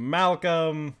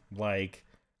 Malcolm,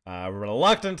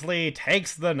 reluctantly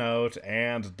takes the note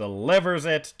and delivers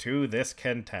it to this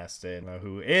contestant,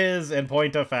 who is, in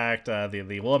point of fact,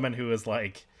 the woman who is,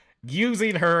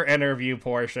 using her interview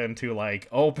portion to,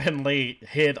 openly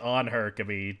hit on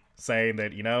Herkeby, saying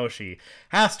that, she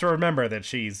has to remember that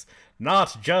she's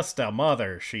not just a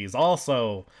mother, she's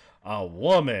also a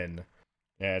woman.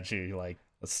 And she,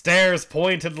 stares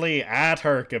pointedly at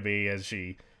Herkeby as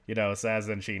she, says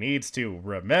that she needs to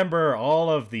remember all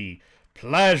of the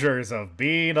pleasures of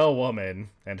being a woman.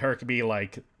 And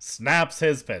Herkeby, snaps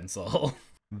his pencil.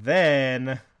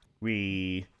 Then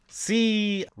we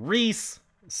see Reese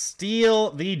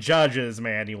steal the judge's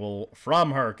manual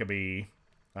from Herkeby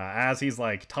as he's,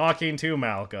 talking to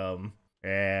Malcolm.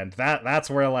 And that's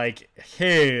where,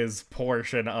 his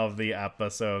portion of the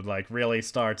episode, really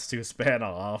starts to spin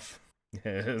off.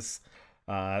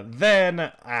 Then,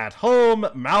 at home,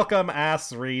 Malcolm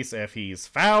asks Reese if he's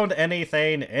found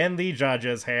anything in the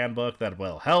judge's handbook that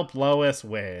will help Lois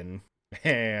win.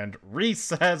 And Reese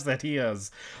says that he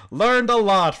has learned a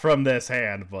lot from this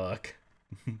handbook.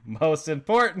 Most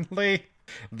importantly,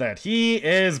 that he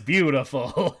is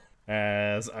beautiful.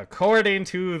 As according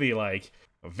to the,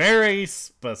 very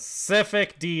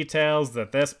specific details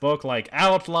that this book,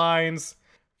 outlines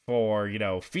for,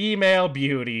 female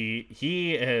beauty,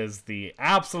 he is the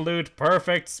absolute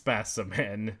perfect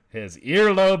specimen. His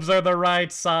earlobes are the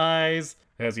right size.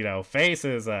 His, face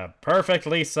is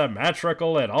perfectly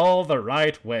symmetrical in all the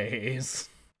right ways.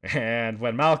 And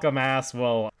when Malcolm asks,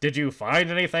 well, did you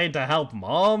find anything to help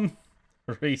Mom?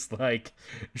 Reese,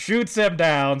 shoots him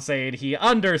down, saying he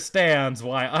understands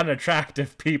why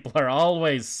unattractive people are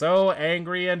always so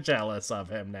angry and jealous of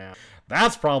him now.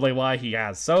 That's probably why he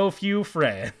has so few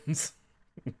friends.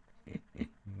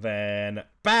 Then,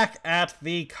 back at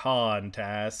the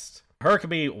contest,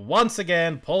 Herkeby once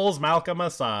again pulls Malcolm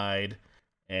aside,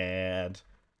 and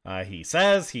he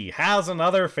says he has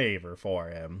another favor for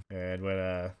him. And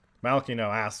when Malcolm,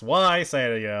 asks why,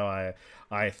 saying,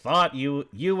 I thought you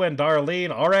and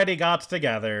Darlene already got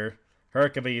together.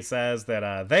 Herkeby says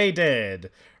that they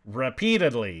did,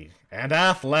 repeatedly and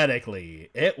athletically.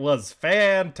 It was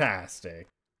fantastic.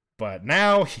 But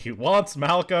now he wants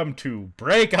Malcolm to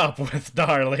break up with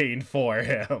Darlene for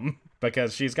him,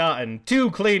 because she's gotten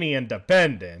too cleany and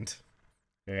dependent.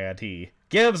 And he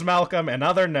gives Malcolm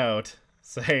another note,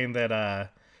 saying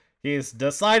that he's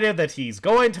decided that he's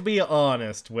going to be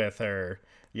honest with her.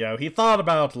 He thought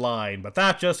about lying, but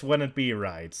that just wouldn't be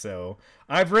right, so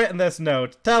I've written this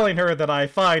note telling her that I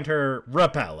find her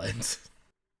repellent.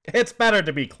 It's better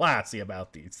to be classy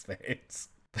about these things.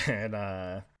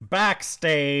 And,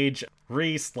 backstage,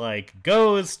 Reese,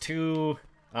 goes to,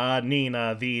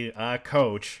 Nina, the,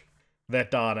 coach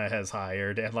that Donna has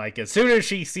hired, and, as soon as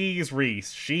she sees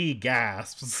Reese, she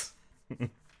gasps.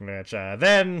 Which,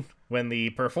 then, when the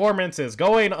performance is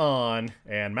going on,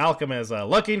 and Malcolm is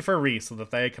looking for Reese so that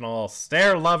they can all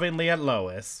stare lovingly at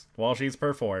Lois while she's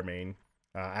performing,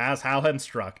 as Hal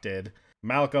instructed,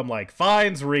 Malcolm,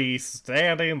 finds Reese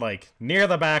standing, near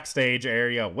the backstage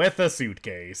area with a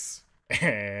suitcase.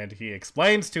 And he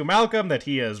explains to Malcolm that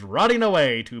he is running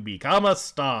away to become a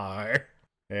star.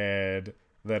 And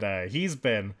that he's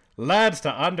been led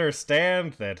to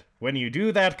understand that when you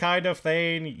do that kind of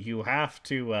thing, you have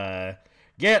to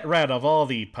get rid of all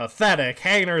the pathetic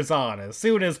hangers-on as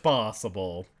soon as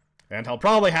possible. And he'll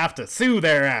probably have to sue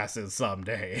their asses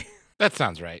someday. That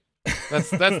sounds right. That's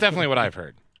definitely what I've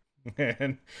heard.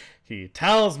 And he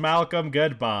tells Malcolm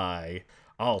goodbye.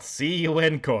 I'll see you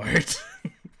in court.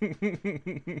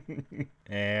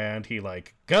 And he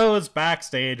goes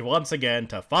backstage once again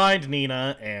to find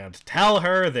Nina and tell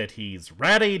her that he's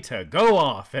ready to go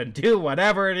off and do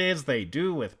whatever it is they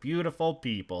do with beautiful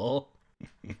people.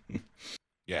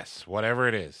 Yes, whatever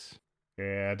it is.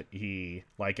 And he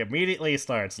immediately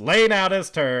starts laying out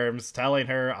his terms, telling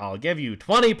her, I'll give you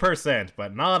 20%,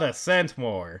 but not a cent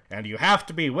more. And you have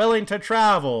to be willing to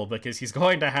travel because he's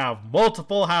going to have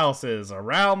multiple houses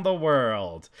around the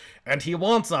world. And he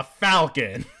wants a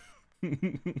falcon.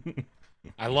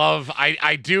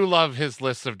 I do love his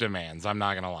list of demands, I'm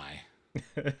not gonna lie.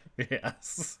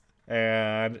 Yes.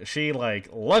 And she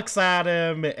looks at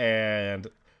him and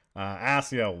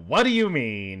asks, what do you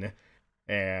mean?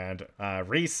 And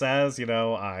Reese says,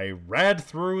 I read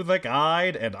through the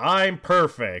guide and I'm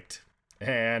perfect.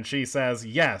 And she says,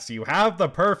 yes, you have the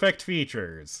perfect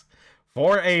features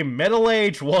for a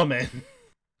middle-aged woman.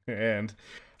 And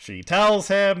she tells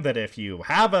him that if you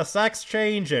have a sex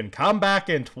change and come back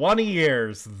in 20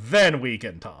 years, then we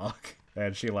can talk.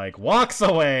 And she walks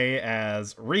away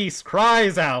as Reese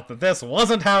cries out that this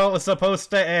wasn't how it was supposed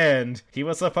to end. He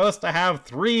was supposed to have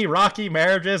 3 rocky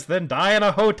marriages, then die in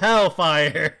a hotel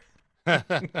fire.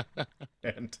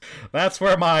 And that's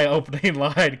where my opening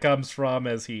line comes from,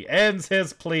 as he ends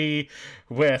his plea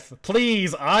with,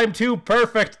 please, I'm too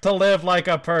perfect to live like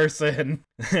a person.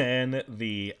 And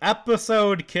the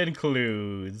episode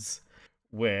concludes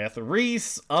with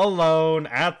Reese alone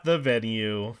at the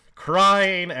venue,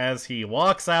 crying as he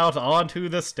walks out onto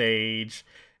the stage,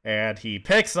 and he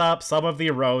picks up some of the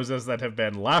roses that have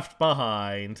been left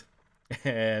behind.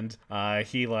 And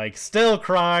he still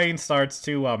crying, starts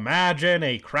to imagine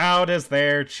a crowd is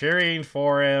there cheering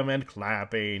for him and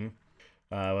clapping,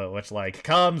 which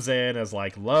comes in as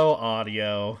low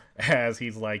audio, as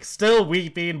he's still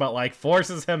weeping but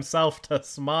forces himself to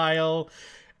smile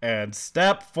and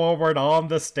step forward on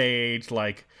the stage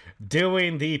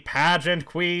doing the pageant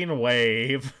queen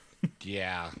wave.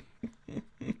 Yeah.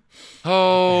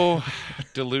 Oh,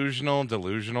 delusional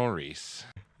Reese.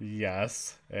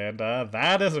 Yes, and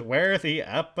that is where the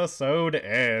episode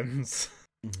ends.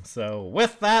 So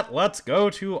with that, let's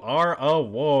go to our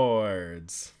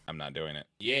awards. I'm not doing it.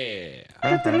 Yeah.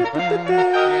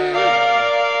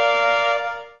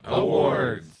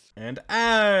 Awards. And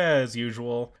as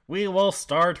usual, we will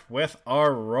start with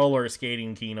our Roller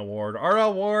Skating Teen Award, our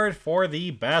award for the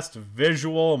best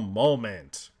visual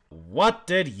moment. What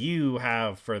did you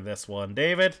have for this one,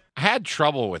 David? I had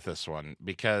trouble with this one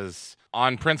because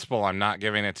on principle, I'm not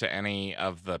giving it to any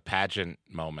of the pageant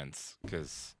moments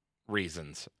because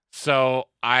reasons. So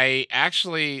I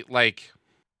actually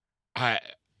I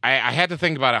had to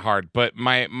think about it hard, but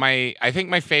I think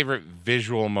my favorite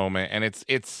visual moment, and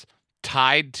it's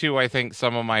tied to, I think,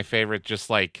 some of my favorite just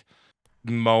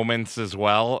moments as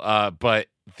well. But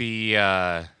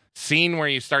the scene where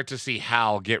you start to see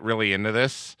Hal get really into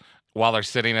this while they're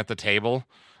sitting at the table,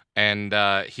 and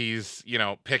he's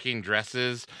picking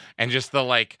dresses, and just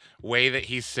the way that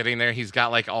he's sitting there, he's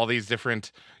got all these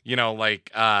different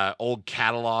old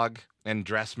catalog and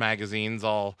dress magazines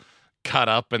all cut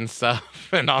up and stuff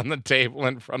and on the table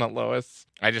in front of Lois.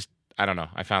 I don't know,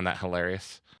 I found that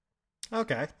hilarious.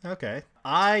 Okay.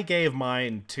 I gave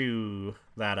mine to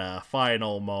that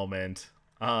final moment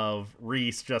of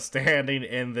Reese just standing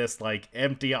in this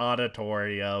empty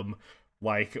auditorium,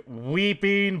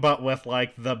 weeping, but with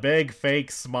the big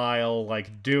fake smile,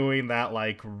 doing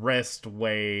that wrist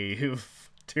wave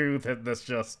to this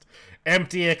just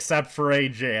empty except for a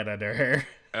janitor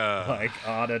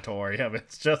auditorium.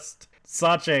 It's just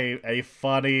such a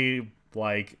funny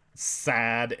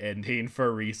sad ending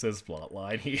for Reese's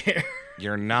plotline here.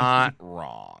 You're not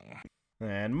wrong.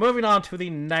 And moving on to the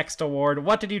next award,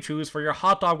 what did you choose for your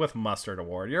Hot Dog with Mustard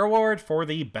award? Your award for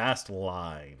the best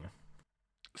line.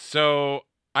 So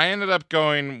I ended up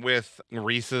going with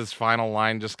Reese's final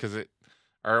line just because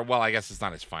I guess it's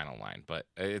not his final line, but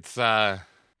it's, I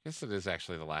guess it is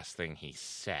actually the last thing he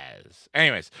says.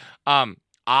 Anyways,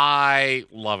 I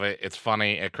love it. It's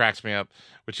funny. It cracks me up,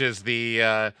 which is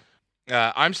the,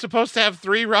 I'm supposed to have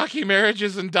 3 rocky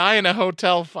marriages and die in a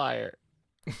hotel fire.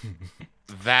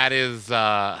 That is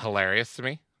hilarious to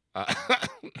me.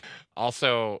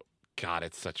 Also, God,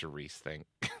 it's such a Reese thing.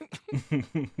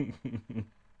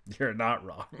 You're not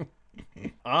wrong.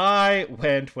 I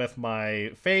went with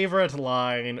my favorite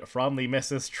line from the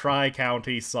Mrs.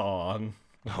 Tri-County song.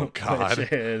 Oh, God.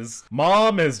 Which is,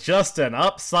 Mom is just an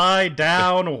upside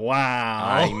down wow.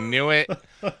 I knew it.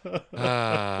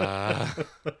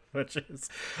 Which is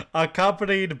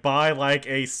accompanied by, like,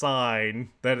 a sign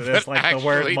that it is, like, the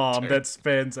word mom that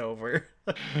spins over.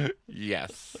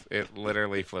 Yes, it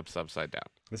literally flips upside down.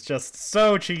 It's just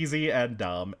so cheesy and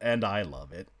dumb, and I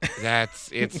love it.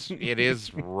 It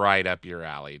is right up your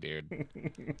alley, dude.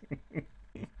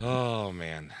 Oh,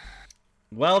 man.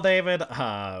 Well, David,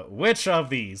 which of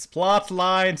these plot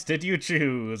lines did you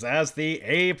choose as the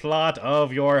A-plot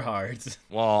of your heart?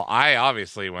 Well, I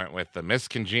obviously went with the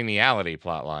miscongeniality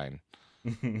plotline.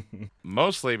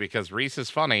 Mostly because Reese is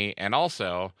funny, and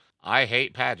also, I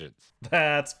hate pageants.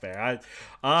 That's fair.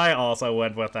 I also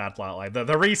went with that plotline.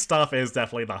 The Reese stuff is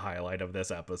definitely the highlight of this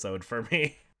episode for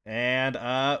me. And,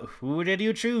 who did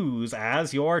you choose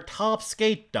as your top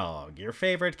skate dog, your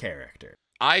favorite character?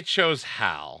 I chose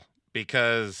Hal.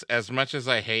 Because as much as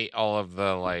I hate all of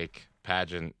the, like,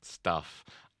 pageant stuff,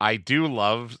 I do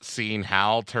love seeing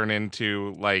Hal turn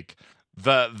into, like,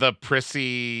 the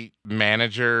prissy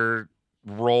manager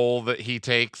role that he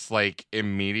takes, like,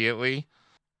 immediately.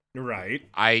 Right.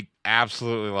 I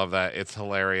absolutely love that. It's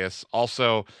hilarious.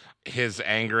 Also, his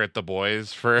anger at the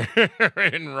boys for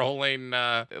enrolling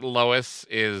Lois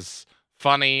is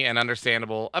funny and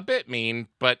understandable. A bit mean,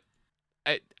 but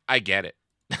I get it.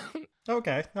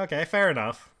 Okay, fair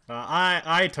enough.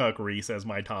 I took Reese as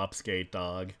my top skate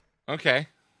dog. Okay.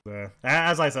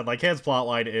 As I said, like, his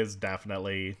plotline is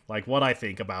definitely, like, what I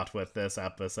think about with this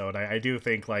episode. I do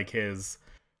think, like, his,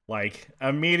 like,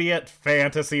 immediate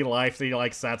fantasy life that he,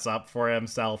 like, sets up for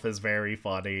himself is very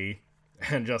funny.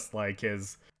 And just, like,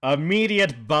 his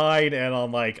immediate bite in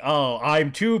on, like, oh,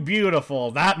 I'm too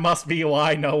beautiful. That must be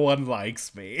why no one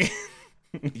likes me.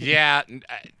 Yeah,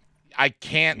 I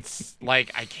can't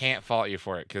fault you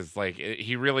for it, because, like,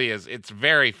 he really is. It's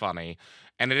very funny,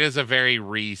 and it is a very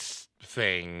Reese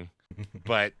thing,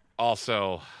 but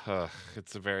also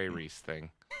it's a very Reese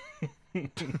thing.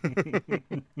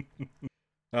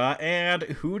 And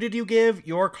who did you give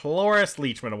your Cloris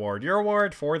Leachman Award, your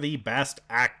award for the best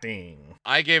acting?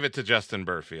 I gave it to Justin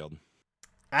Burfield.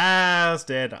 As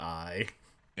did I.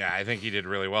 Yeah, I think he did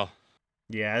really well.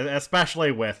 Yeah,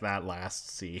 especially with that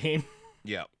last scene.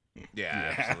 Yep.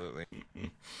 Yeah, absolutely.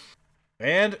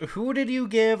 And who did you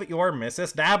give your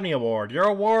Mrs. Dabney Award? Your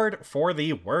award for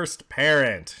the worst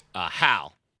parent?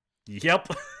 Hal. Yep.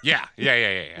 Yeah.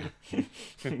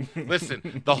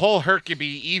 Listen, the whole Hercule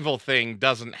evil thing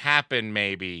doesn't happen,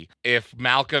 maybe, if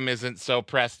Malcolm isn't so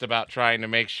pressed about trying to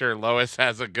make sure Lois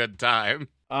has a good time.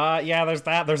 Yeah, there's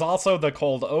that. There's also the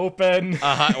cold open.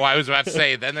 Well, I was about to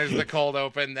say, then there's the cold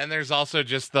open. Then there's also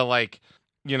just the, like,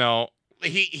 you know,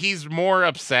 he's more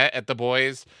upset at the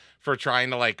boys for trying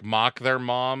to, like, mock their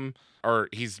mom, or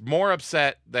he's more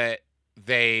upset that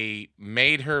they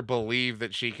made her believe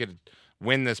that she could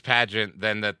win this pageant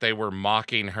than that they were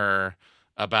mocking her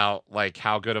about, like,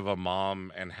 how good of a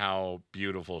mom and how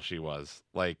beautiful she was,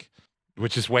 like,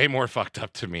 which is way more fucked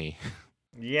up to me.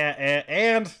 Yeah,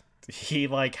 and he,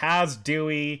 like, has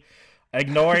Dewey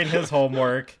ignoring his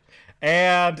homework,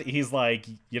 and he's, like,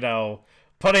 you know,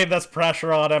 putting this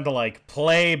pressure on him to, like,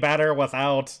 play better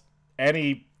without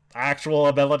any actual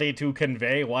ability to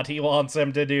convey what he wants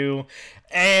him to do.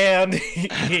 And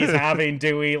he's having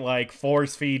Dewey, like,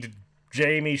 force feed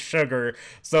Jamie sugar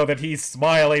so that he's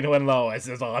smiling when Lois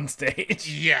is on stage.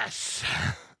 Yes.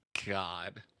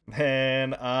 God.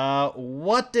 And,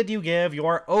 what did you give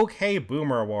your OK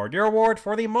Boomer Award? Your award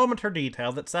for the moment or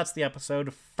detail that sets the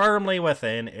episode firmly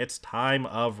within its time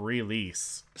of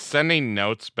release. Sending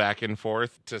notes back and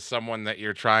forth to someone that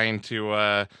you're trying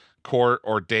to court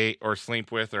or date or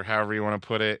sleep with, or however you want to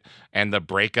put it, and the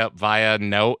breakup via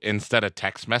note instead of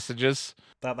text messages.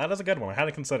 That is a good one. I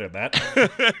hadn't considered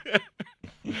that.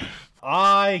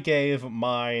 I gave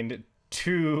mine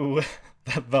to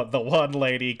the one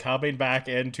lady coming back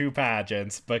into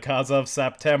pageants because of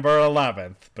September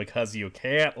 11th, because you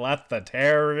can't let the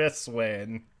terrorists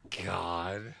win.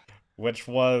 God. Which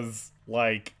was,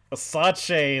 like,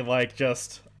 such a, like,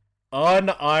 just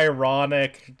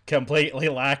unironic, completely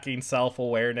lacking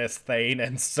self-awareness thing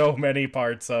in so many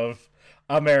parts of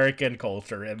American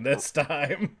culture in this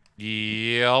time.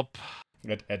 Yep.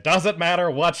 It doesn't matter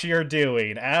what you're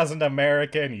doing. As an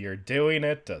American, you're doing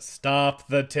it to stop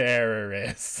the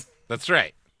terrorists. That's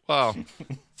right. Well,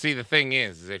 see, the thing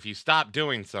is if you stop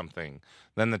doing something,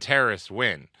 then the terrorists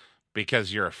win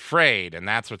because you're afraid, and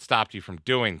that's what stopped you from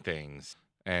doing things.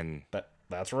 And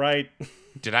that's right.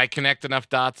 Did I connect enough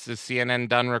dots? Is CNN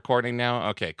done recording now?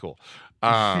 Okay, cool.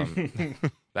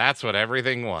 That's what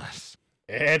everything was.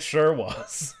 It sure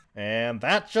was. And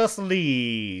that just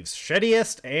leaves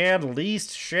shittiest and least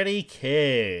shitty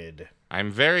kid.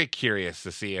 I'm very curious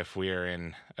to see if we're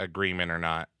in agreement or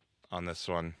not on this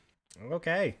one.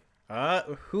 Okay.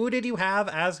 Who did you have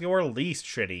as your least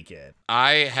shitty kid?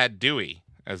 I had Dewey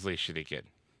as least shitty kid.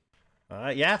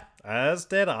 Yeah, as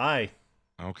did I.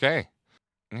 Okay.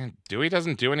 Yeah, Dewey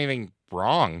doesn't do anything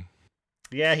wrong.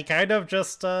 Yeah, he kind of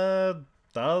just,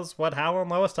 does what Hal and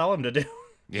Lois tell him to do.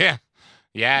 Yeah.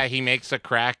 Yeah, he makes a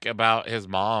crack about his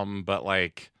mom, but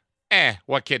like,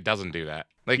 what kid doesn't do that?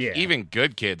 Like, Yeah. even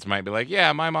good kids might be like,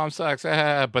 yeah, my mom sucks.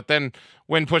 But then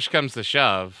when push comes to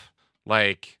shove,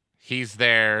 like, he's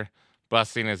there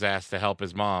busting his ass to help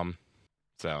his mom.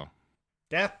 So.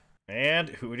 Yeah. And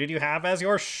who did you have as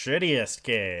your shittiest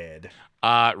kid?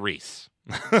 Reese.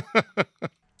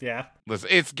 Yeah. Listen,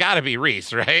 it's gotta be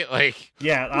Reese, right? Like.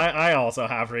 Yeah, I also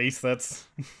have Reese. That's...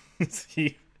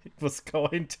 he was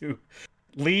going to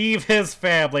leave his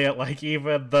family at, like,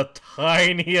 even the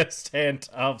tiniest hint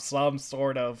of some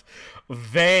sort of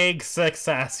vague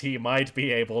success he might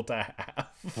be able to have.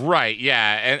 Right,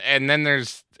 yeah. And then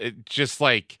there's just,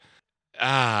 like,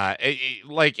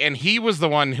 and he was the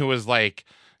one who was, like,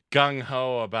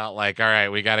 gung-ho about, like, all right,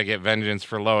 we gotta get vengeance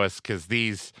for Lois, because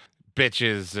these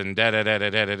bitches and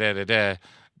da-da-da-da-da-da-da-da.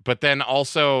 But then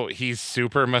also, he's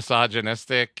super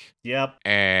misogynistic. Yep.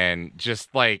 And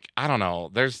just, like, I don't know,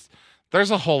 there's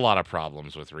a whole lot of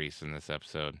problems with Reese in this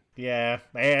episode. Yeah,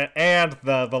 and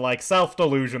the like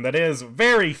self-delusion that is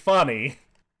very funny.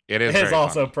 It is very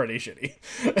also funny. pretty shitty.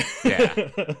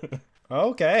 Yeah.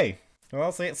 Okay.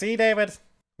 Well, see, David,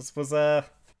 this was an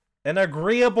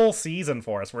agreeable season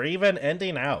for us. We're even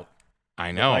ending out.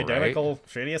 I know, identical right?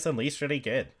 Shittiest and least shitty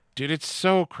kid. Dude, it's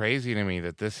so crazy to me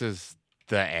that this is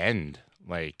the end.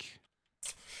 Like,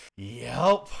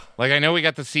 yep. Like, I know we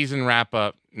got the season wrap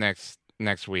up next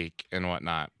week and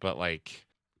whatnot, but like,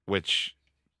 which,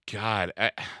 God,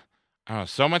 I don't know,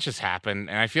 so much has happened,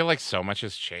 and I feel like so much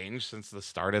has changed since the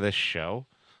start of this show.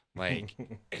 Like,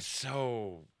 it's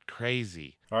so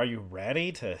crazy. Are you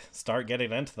ready to start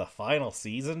getting into the final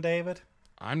season, David?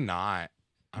 I'm not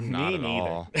at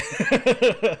all.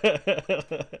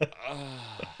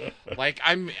 Like,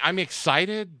 I'm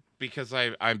excited because I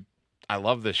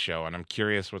love this show and I'm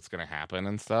curious what's gonna happen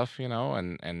and stuff, you know,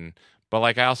 and but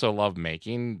like I also love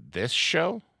making this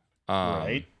show.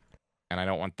 Right. And I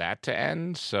don't want that to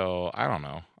end, so I don't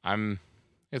know.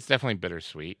 It's definitely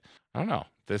bittersweet. I don't know.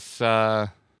 This yeah,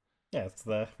 it's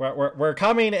we're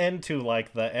coming into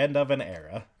like the end of an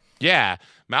era. Yeah,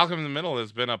 Malcolm in the Middle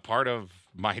has been a part of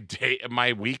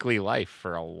my weekly life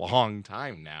for a long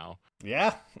time now.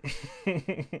 Yeah.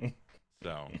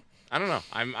 So, I don't know.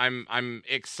 I'm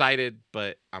excited,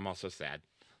 but I'm also sad.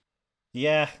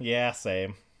 Yeah,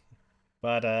 same.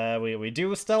 But we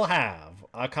do still have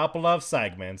a couple of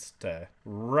segments to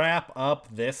wrap up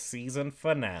this season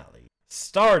finale.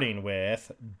 Starting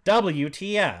with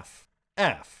WTF.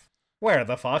 Where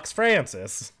the fuck's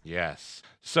Francis? Yes.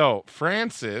 So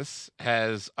Francis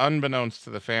has, unbeknownst to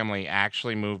the family,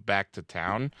 actually moved back to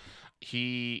town.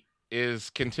 He is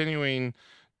continuing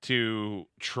to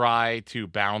try to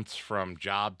bounce from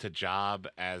job to job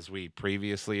as we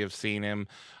previously have seen him.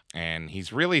 And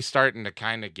he's really starting to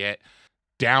kind of get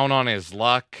down on his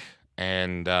luck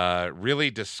and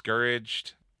really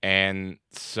discouraged. And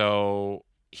so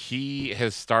he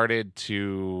has started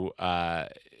to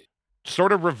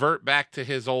sort of revert back to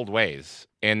his old ways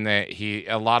in that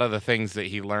a lot of the things that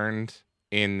he learned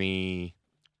in the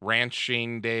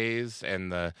ranching days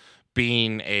and the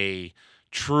being a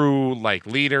true like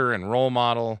leader and role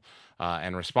model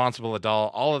and responsible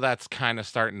adult, all of that's kind of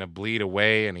starting to bleed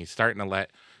away, and he's starting to let,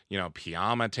 you know,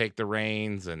 Piyama take the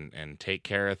reins and take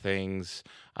care of things,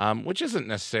 which isn't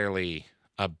necessarily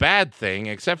a bad thing,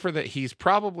 except for that he's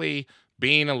probably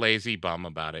being a lazy bum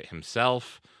about it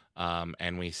himself.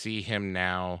 And we see him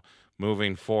now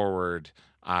moving forward.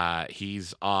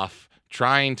 He's off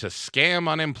trying to scam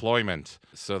unemployment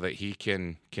so that he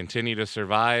can continue to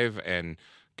survive and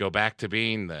go back to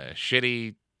being the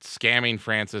shitty, scamming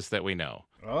Francis that we know.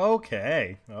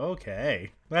 Okay.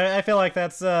 I feel like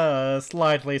that's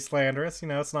slightly slanderous. You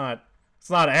know, it's not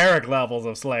Eric levels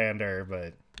of slander,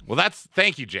 but well,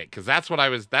 thank you, Jake, because that's what I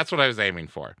was aiming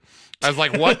for. I was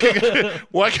like, what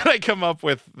can I come up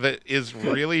with that is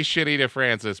really shitty to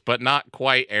Francis, but not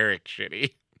quite Eric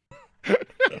shitty?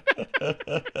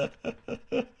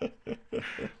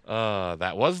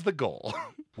 That was the goal.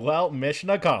 Well, mission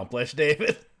accomplished,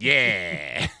 David.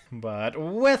 Yeah. But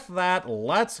with that,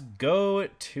 let's go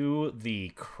to the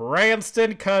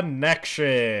Cranston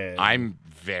connection. I'm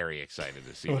very excited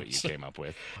to see what you came up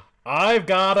with. I've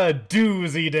got a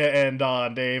doozy to end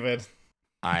on, David.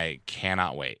 I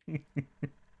cannot wait.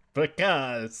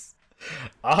 Because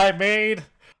I made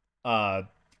a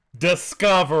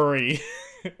discovery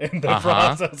in the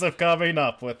process of coming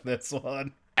up with this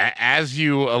one. As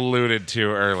you alluded to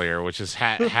earlier, which has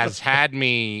had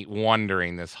me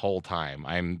wondering this whole time,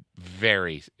 I'm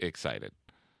very excited.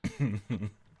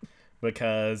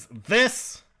 Because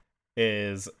this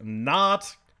is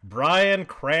not Bryan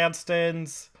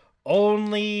Cranston's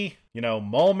only,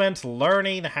 moment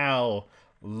learning how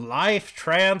life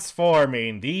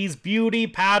transforming these beauty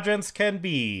pageants can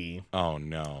be. Oh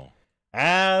no.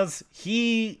 As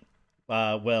he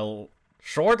will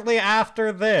shortly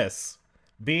after this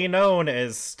be known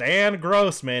as Stan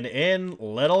Grossman in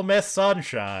Little Miss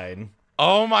Sunshine.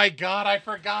 Oh my god, I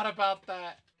forgot about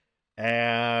that.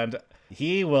 And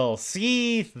he will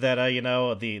see that,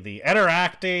 the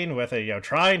interacting with,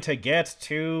 trying to get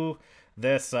to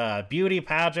this beauty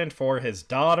pageant for his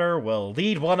daughter will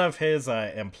lead one of his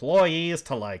employees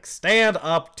to, stand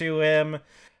up to him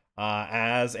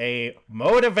as a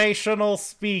motivational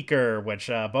speaker,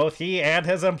 which both he and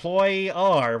his employee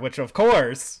are, which, of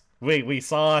course, we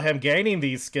saw him gaining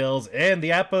these skills in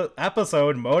the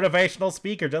episode Motivational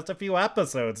Speaker just a few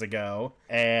episodes ago.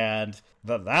 And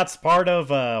that's part of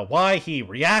why he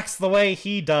reacts the way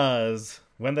he does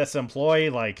when this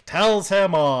employee, tells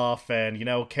him off and,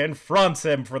 confronts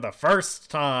him for the first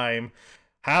time,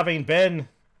 having been,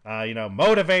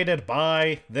 motivated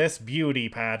by this beauty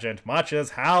pageant, much as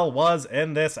Hal was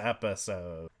in this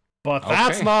episode. But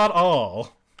that's not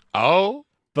all. Oh?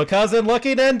 Because in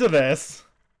looking into this,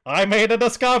 I made a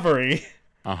discovery.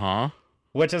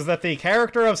 Which is that the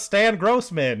character of Stan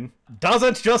Grossman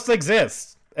doesn't just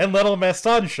exist in Little Miss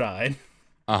Sunshine.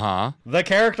 The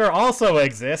character also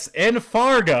exists in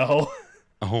Fargo.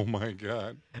 Oh my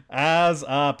god. As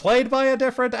played by a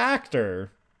different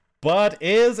actor, but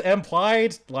is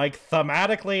implied,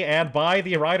 thematically and by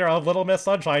the writer of Little Miss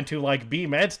Sunshine to, be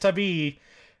meant to be,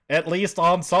 at least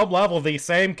on some level, the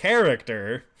same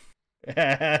character.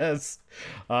 As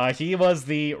he was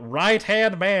the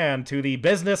right-hand man to the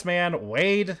businessman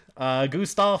Wade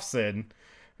Gustafson,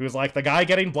 who's, the guy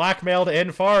getting blackmailed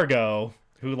in Fargo,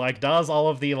 who, does all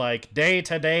of the,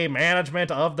 day-to-day management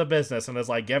of the business and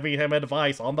is, giving him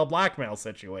advice on the blackmail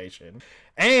situation.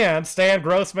 And Stan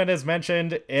Grossman is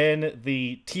mentioned in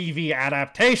the TV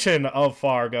adaptation of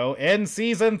Fargo in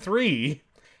Season 3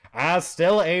 as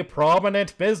still a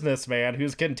prominent businessman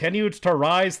who's continued to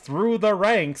rise through the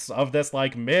ranks of this,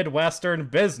 Midwestern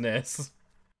business.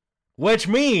 Which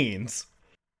means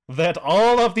that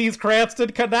all of these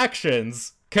Cranston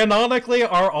connections canonically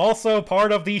are also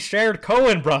part of the shared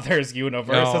Coen Brothers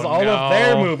universe, as all of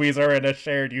their movies are in a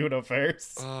shared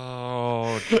universe.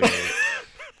 Oh, geez.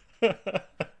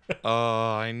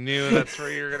 Oh, I knew that's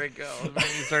where you were gonna go. Then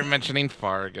you started mentioning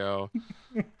Fargo.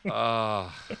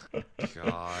 Oh,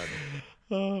 God.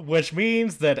 Which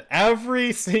means that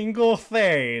every single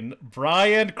thing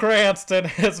Bryan Cranston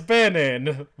has been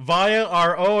in, via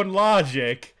our own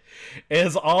logic,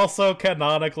 is also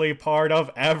canonically part of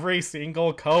every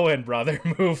single Coen brother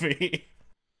movie.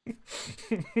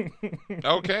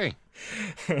 Okay.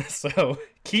 So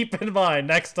keep in mind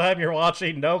next time you're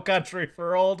watching No Country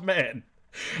for Old Men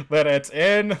that it's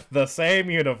in the same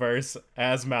universe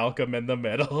as Malcolm in the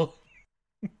Middle.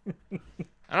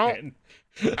 I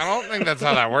don't think that's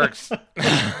how that works.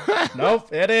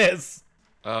 Nope, it is.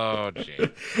 Oh, gee.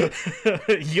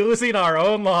 Using our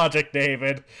own logic,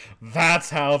 David, that's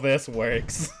how this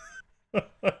works.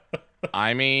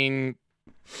 I mean,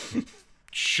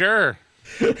 sure.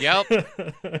 Yep.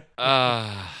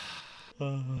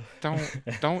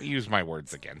 Don't use my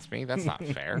words against me. That's not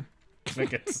fair. I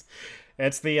think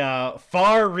it's the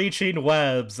far-reaching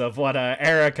webs of what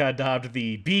Erica dubbed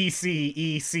the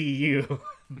BCECU.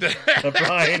 The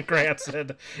Bryan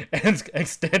Cranston and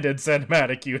Extended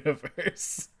Cinematic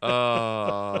Universe.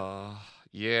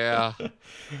 Yeah.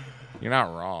 You're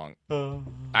not wrong.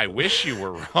 I wish you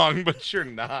were wrong, but you're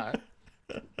not.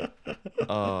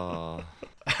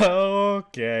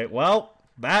 Okay, well,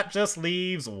 that just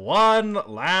leaves one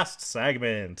last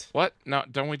segment. What? No,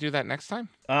 don't we do that next time?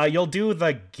 You'll do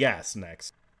the guess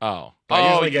next. Oh. I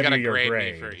usually you give gotta you your grade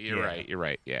me grade. for... You're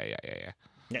right. Yeah.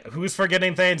 Who's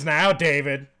forgetting things now,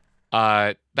 David?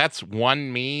 That's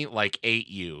 1 me, 8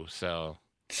 you, so...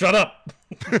 Shut up!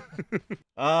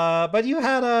 But you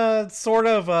had a sort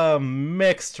of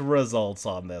mixed results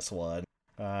on this one.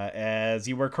 As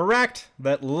you were correct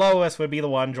that Lois would be the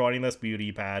one joining this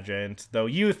beauty pageant, though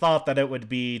you thought that it would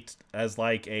be as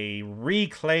like a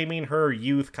reclaiming her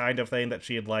youth kind of thing, that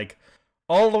she had like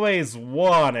always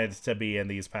wanted to be in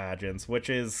these pageants,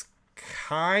 which is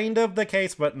kind of the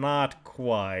case, but not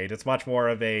quite. It's much more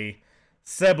of a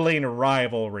sibling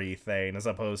rivalry thing, as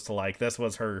opposed to like this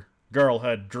was her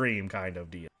girlhood dream kind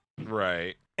of deal.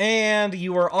 Right. And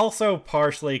you were also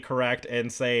partially correct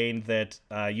in saying that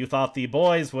you thought the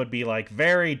boys would be like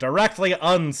very directly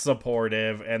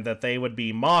unsupportive and that they would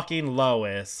be mocking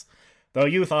Lois, though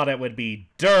you thought it would be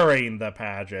during the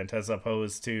pageant as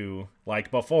opposed to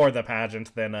like before the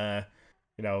pageant, then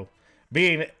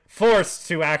being forced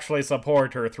to actually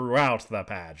support her throughout the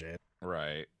pageant.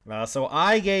 Right. So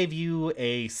I gave you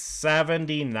a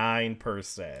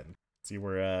 79%. So you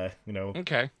were,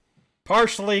 Okay.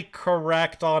 partially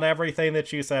correct on everything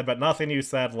that you said, but nothing you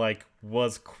said, like,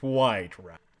 was quite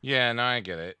right. Yeah, no, I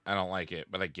get it. I don't like it,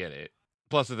 but I get it.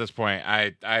 Plus, at this point,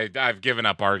 I've given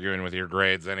up arguing with your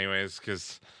grades anyways,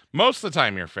 because most of the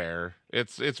time you're fair.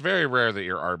 It's very rare that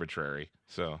you're arbitrary.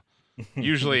 So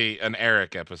usually an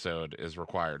Eric episode is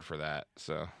required for that.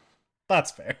 So that's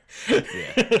fair.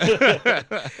 Yeah.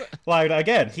 Like,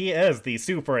 again, he is the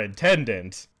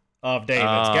superintendent of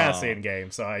David's guessing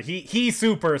game, so he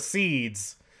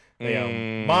supersedes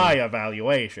my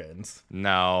evaluations.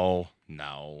 No,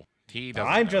 he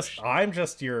doesn't. I'm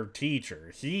just your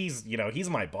teacher. He's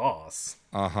my boss.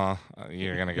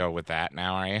 You're gonna go with that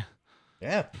now, are you?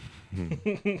 Yeah.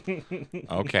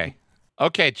 Okay,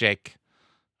 Jake.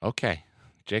 Okay,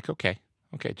 Jake. Okay,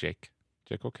 Jake.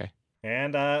 Okay.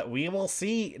 And we will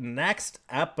see next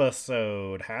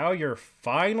episode how your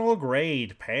final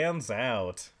grade pans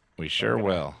out. We sure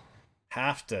will.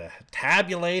 Have to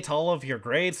tabulate all of your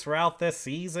grades throughout this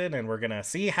season, and we're gonna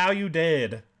see how you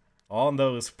did on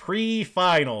those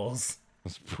pre-finals.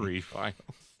 Those pre-finals?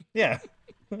 Yeah.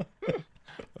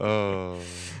 Oh.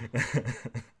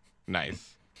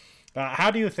 Nice. How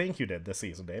do you think you did this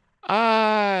season, Dave?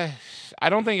 I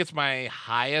don't think it's my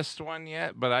highest one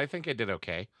yet, but I think I did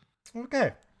okay.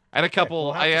 Okay. I had a couple.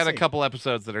 We'll I had a couple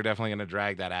episodes that are definitely going to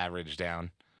drag that average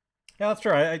down. Yeah, that's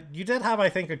true. You did have, I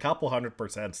think, a couple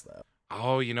 100% though.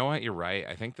 Oh, you know what? You're right.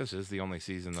 I think this is the only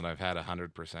season that I've had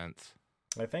 100%.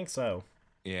 I think so.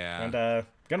 Yeah. And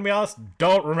gonna be honest,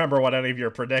 don't remember what any of your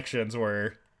predictions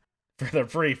were for the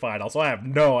pre-final, so I have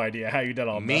no idea how you did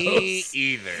on those. Me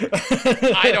either.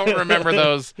 I don't remember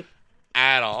those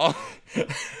at all.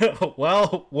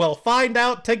 Well, we'll find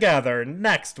out together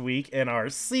next week in our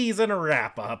season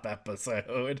wrap-up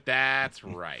episode. That's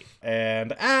right.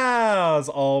 And as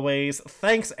always,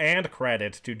 thanks and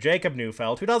credit to Jacob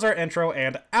Neufeld, who does our intro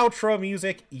and outro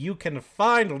music. You can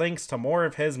find links to more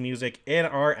of his music in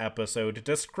our episode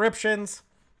descriptions.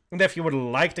 And if you would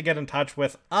like to get in touch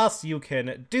with us, you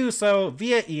can do so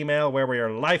via email, where we are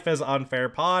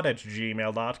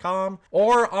lifeisunfairpod@gmail.com,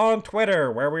 or on Twitter,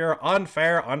 where we are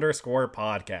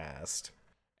unfair_podcast.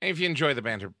 And if you enjoy the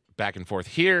banter back and forth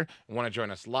here and want to join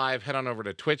us live, head on over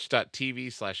to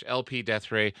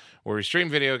twitch.tv/LPDeathRay, where we stream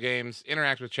video games,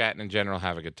 interact with chat, and in general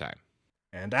have a good time.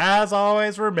 And as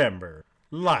always, remember,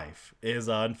 life is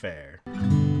unfair.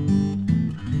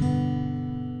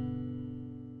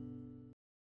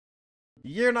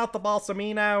 You're not the boss of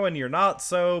me now, and you're not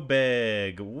so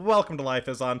big. Welcome to Life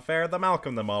is Unfair, the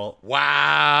Malcolm the Model.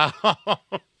 Wow.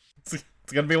 It's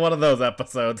gonna be one of those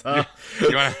episodes, huh?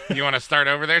 You wanna start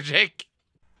over there, Jake?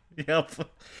 Yep.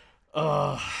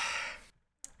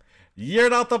 You're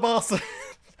not the boss of...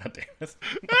 God damn it.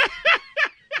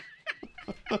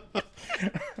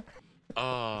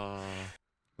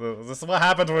 This is what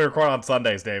happens when we record on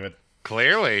Sundays, David.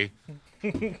 Clearly.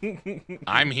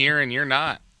 I'm here and you're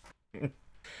not.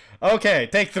 Okay,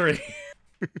 take 3.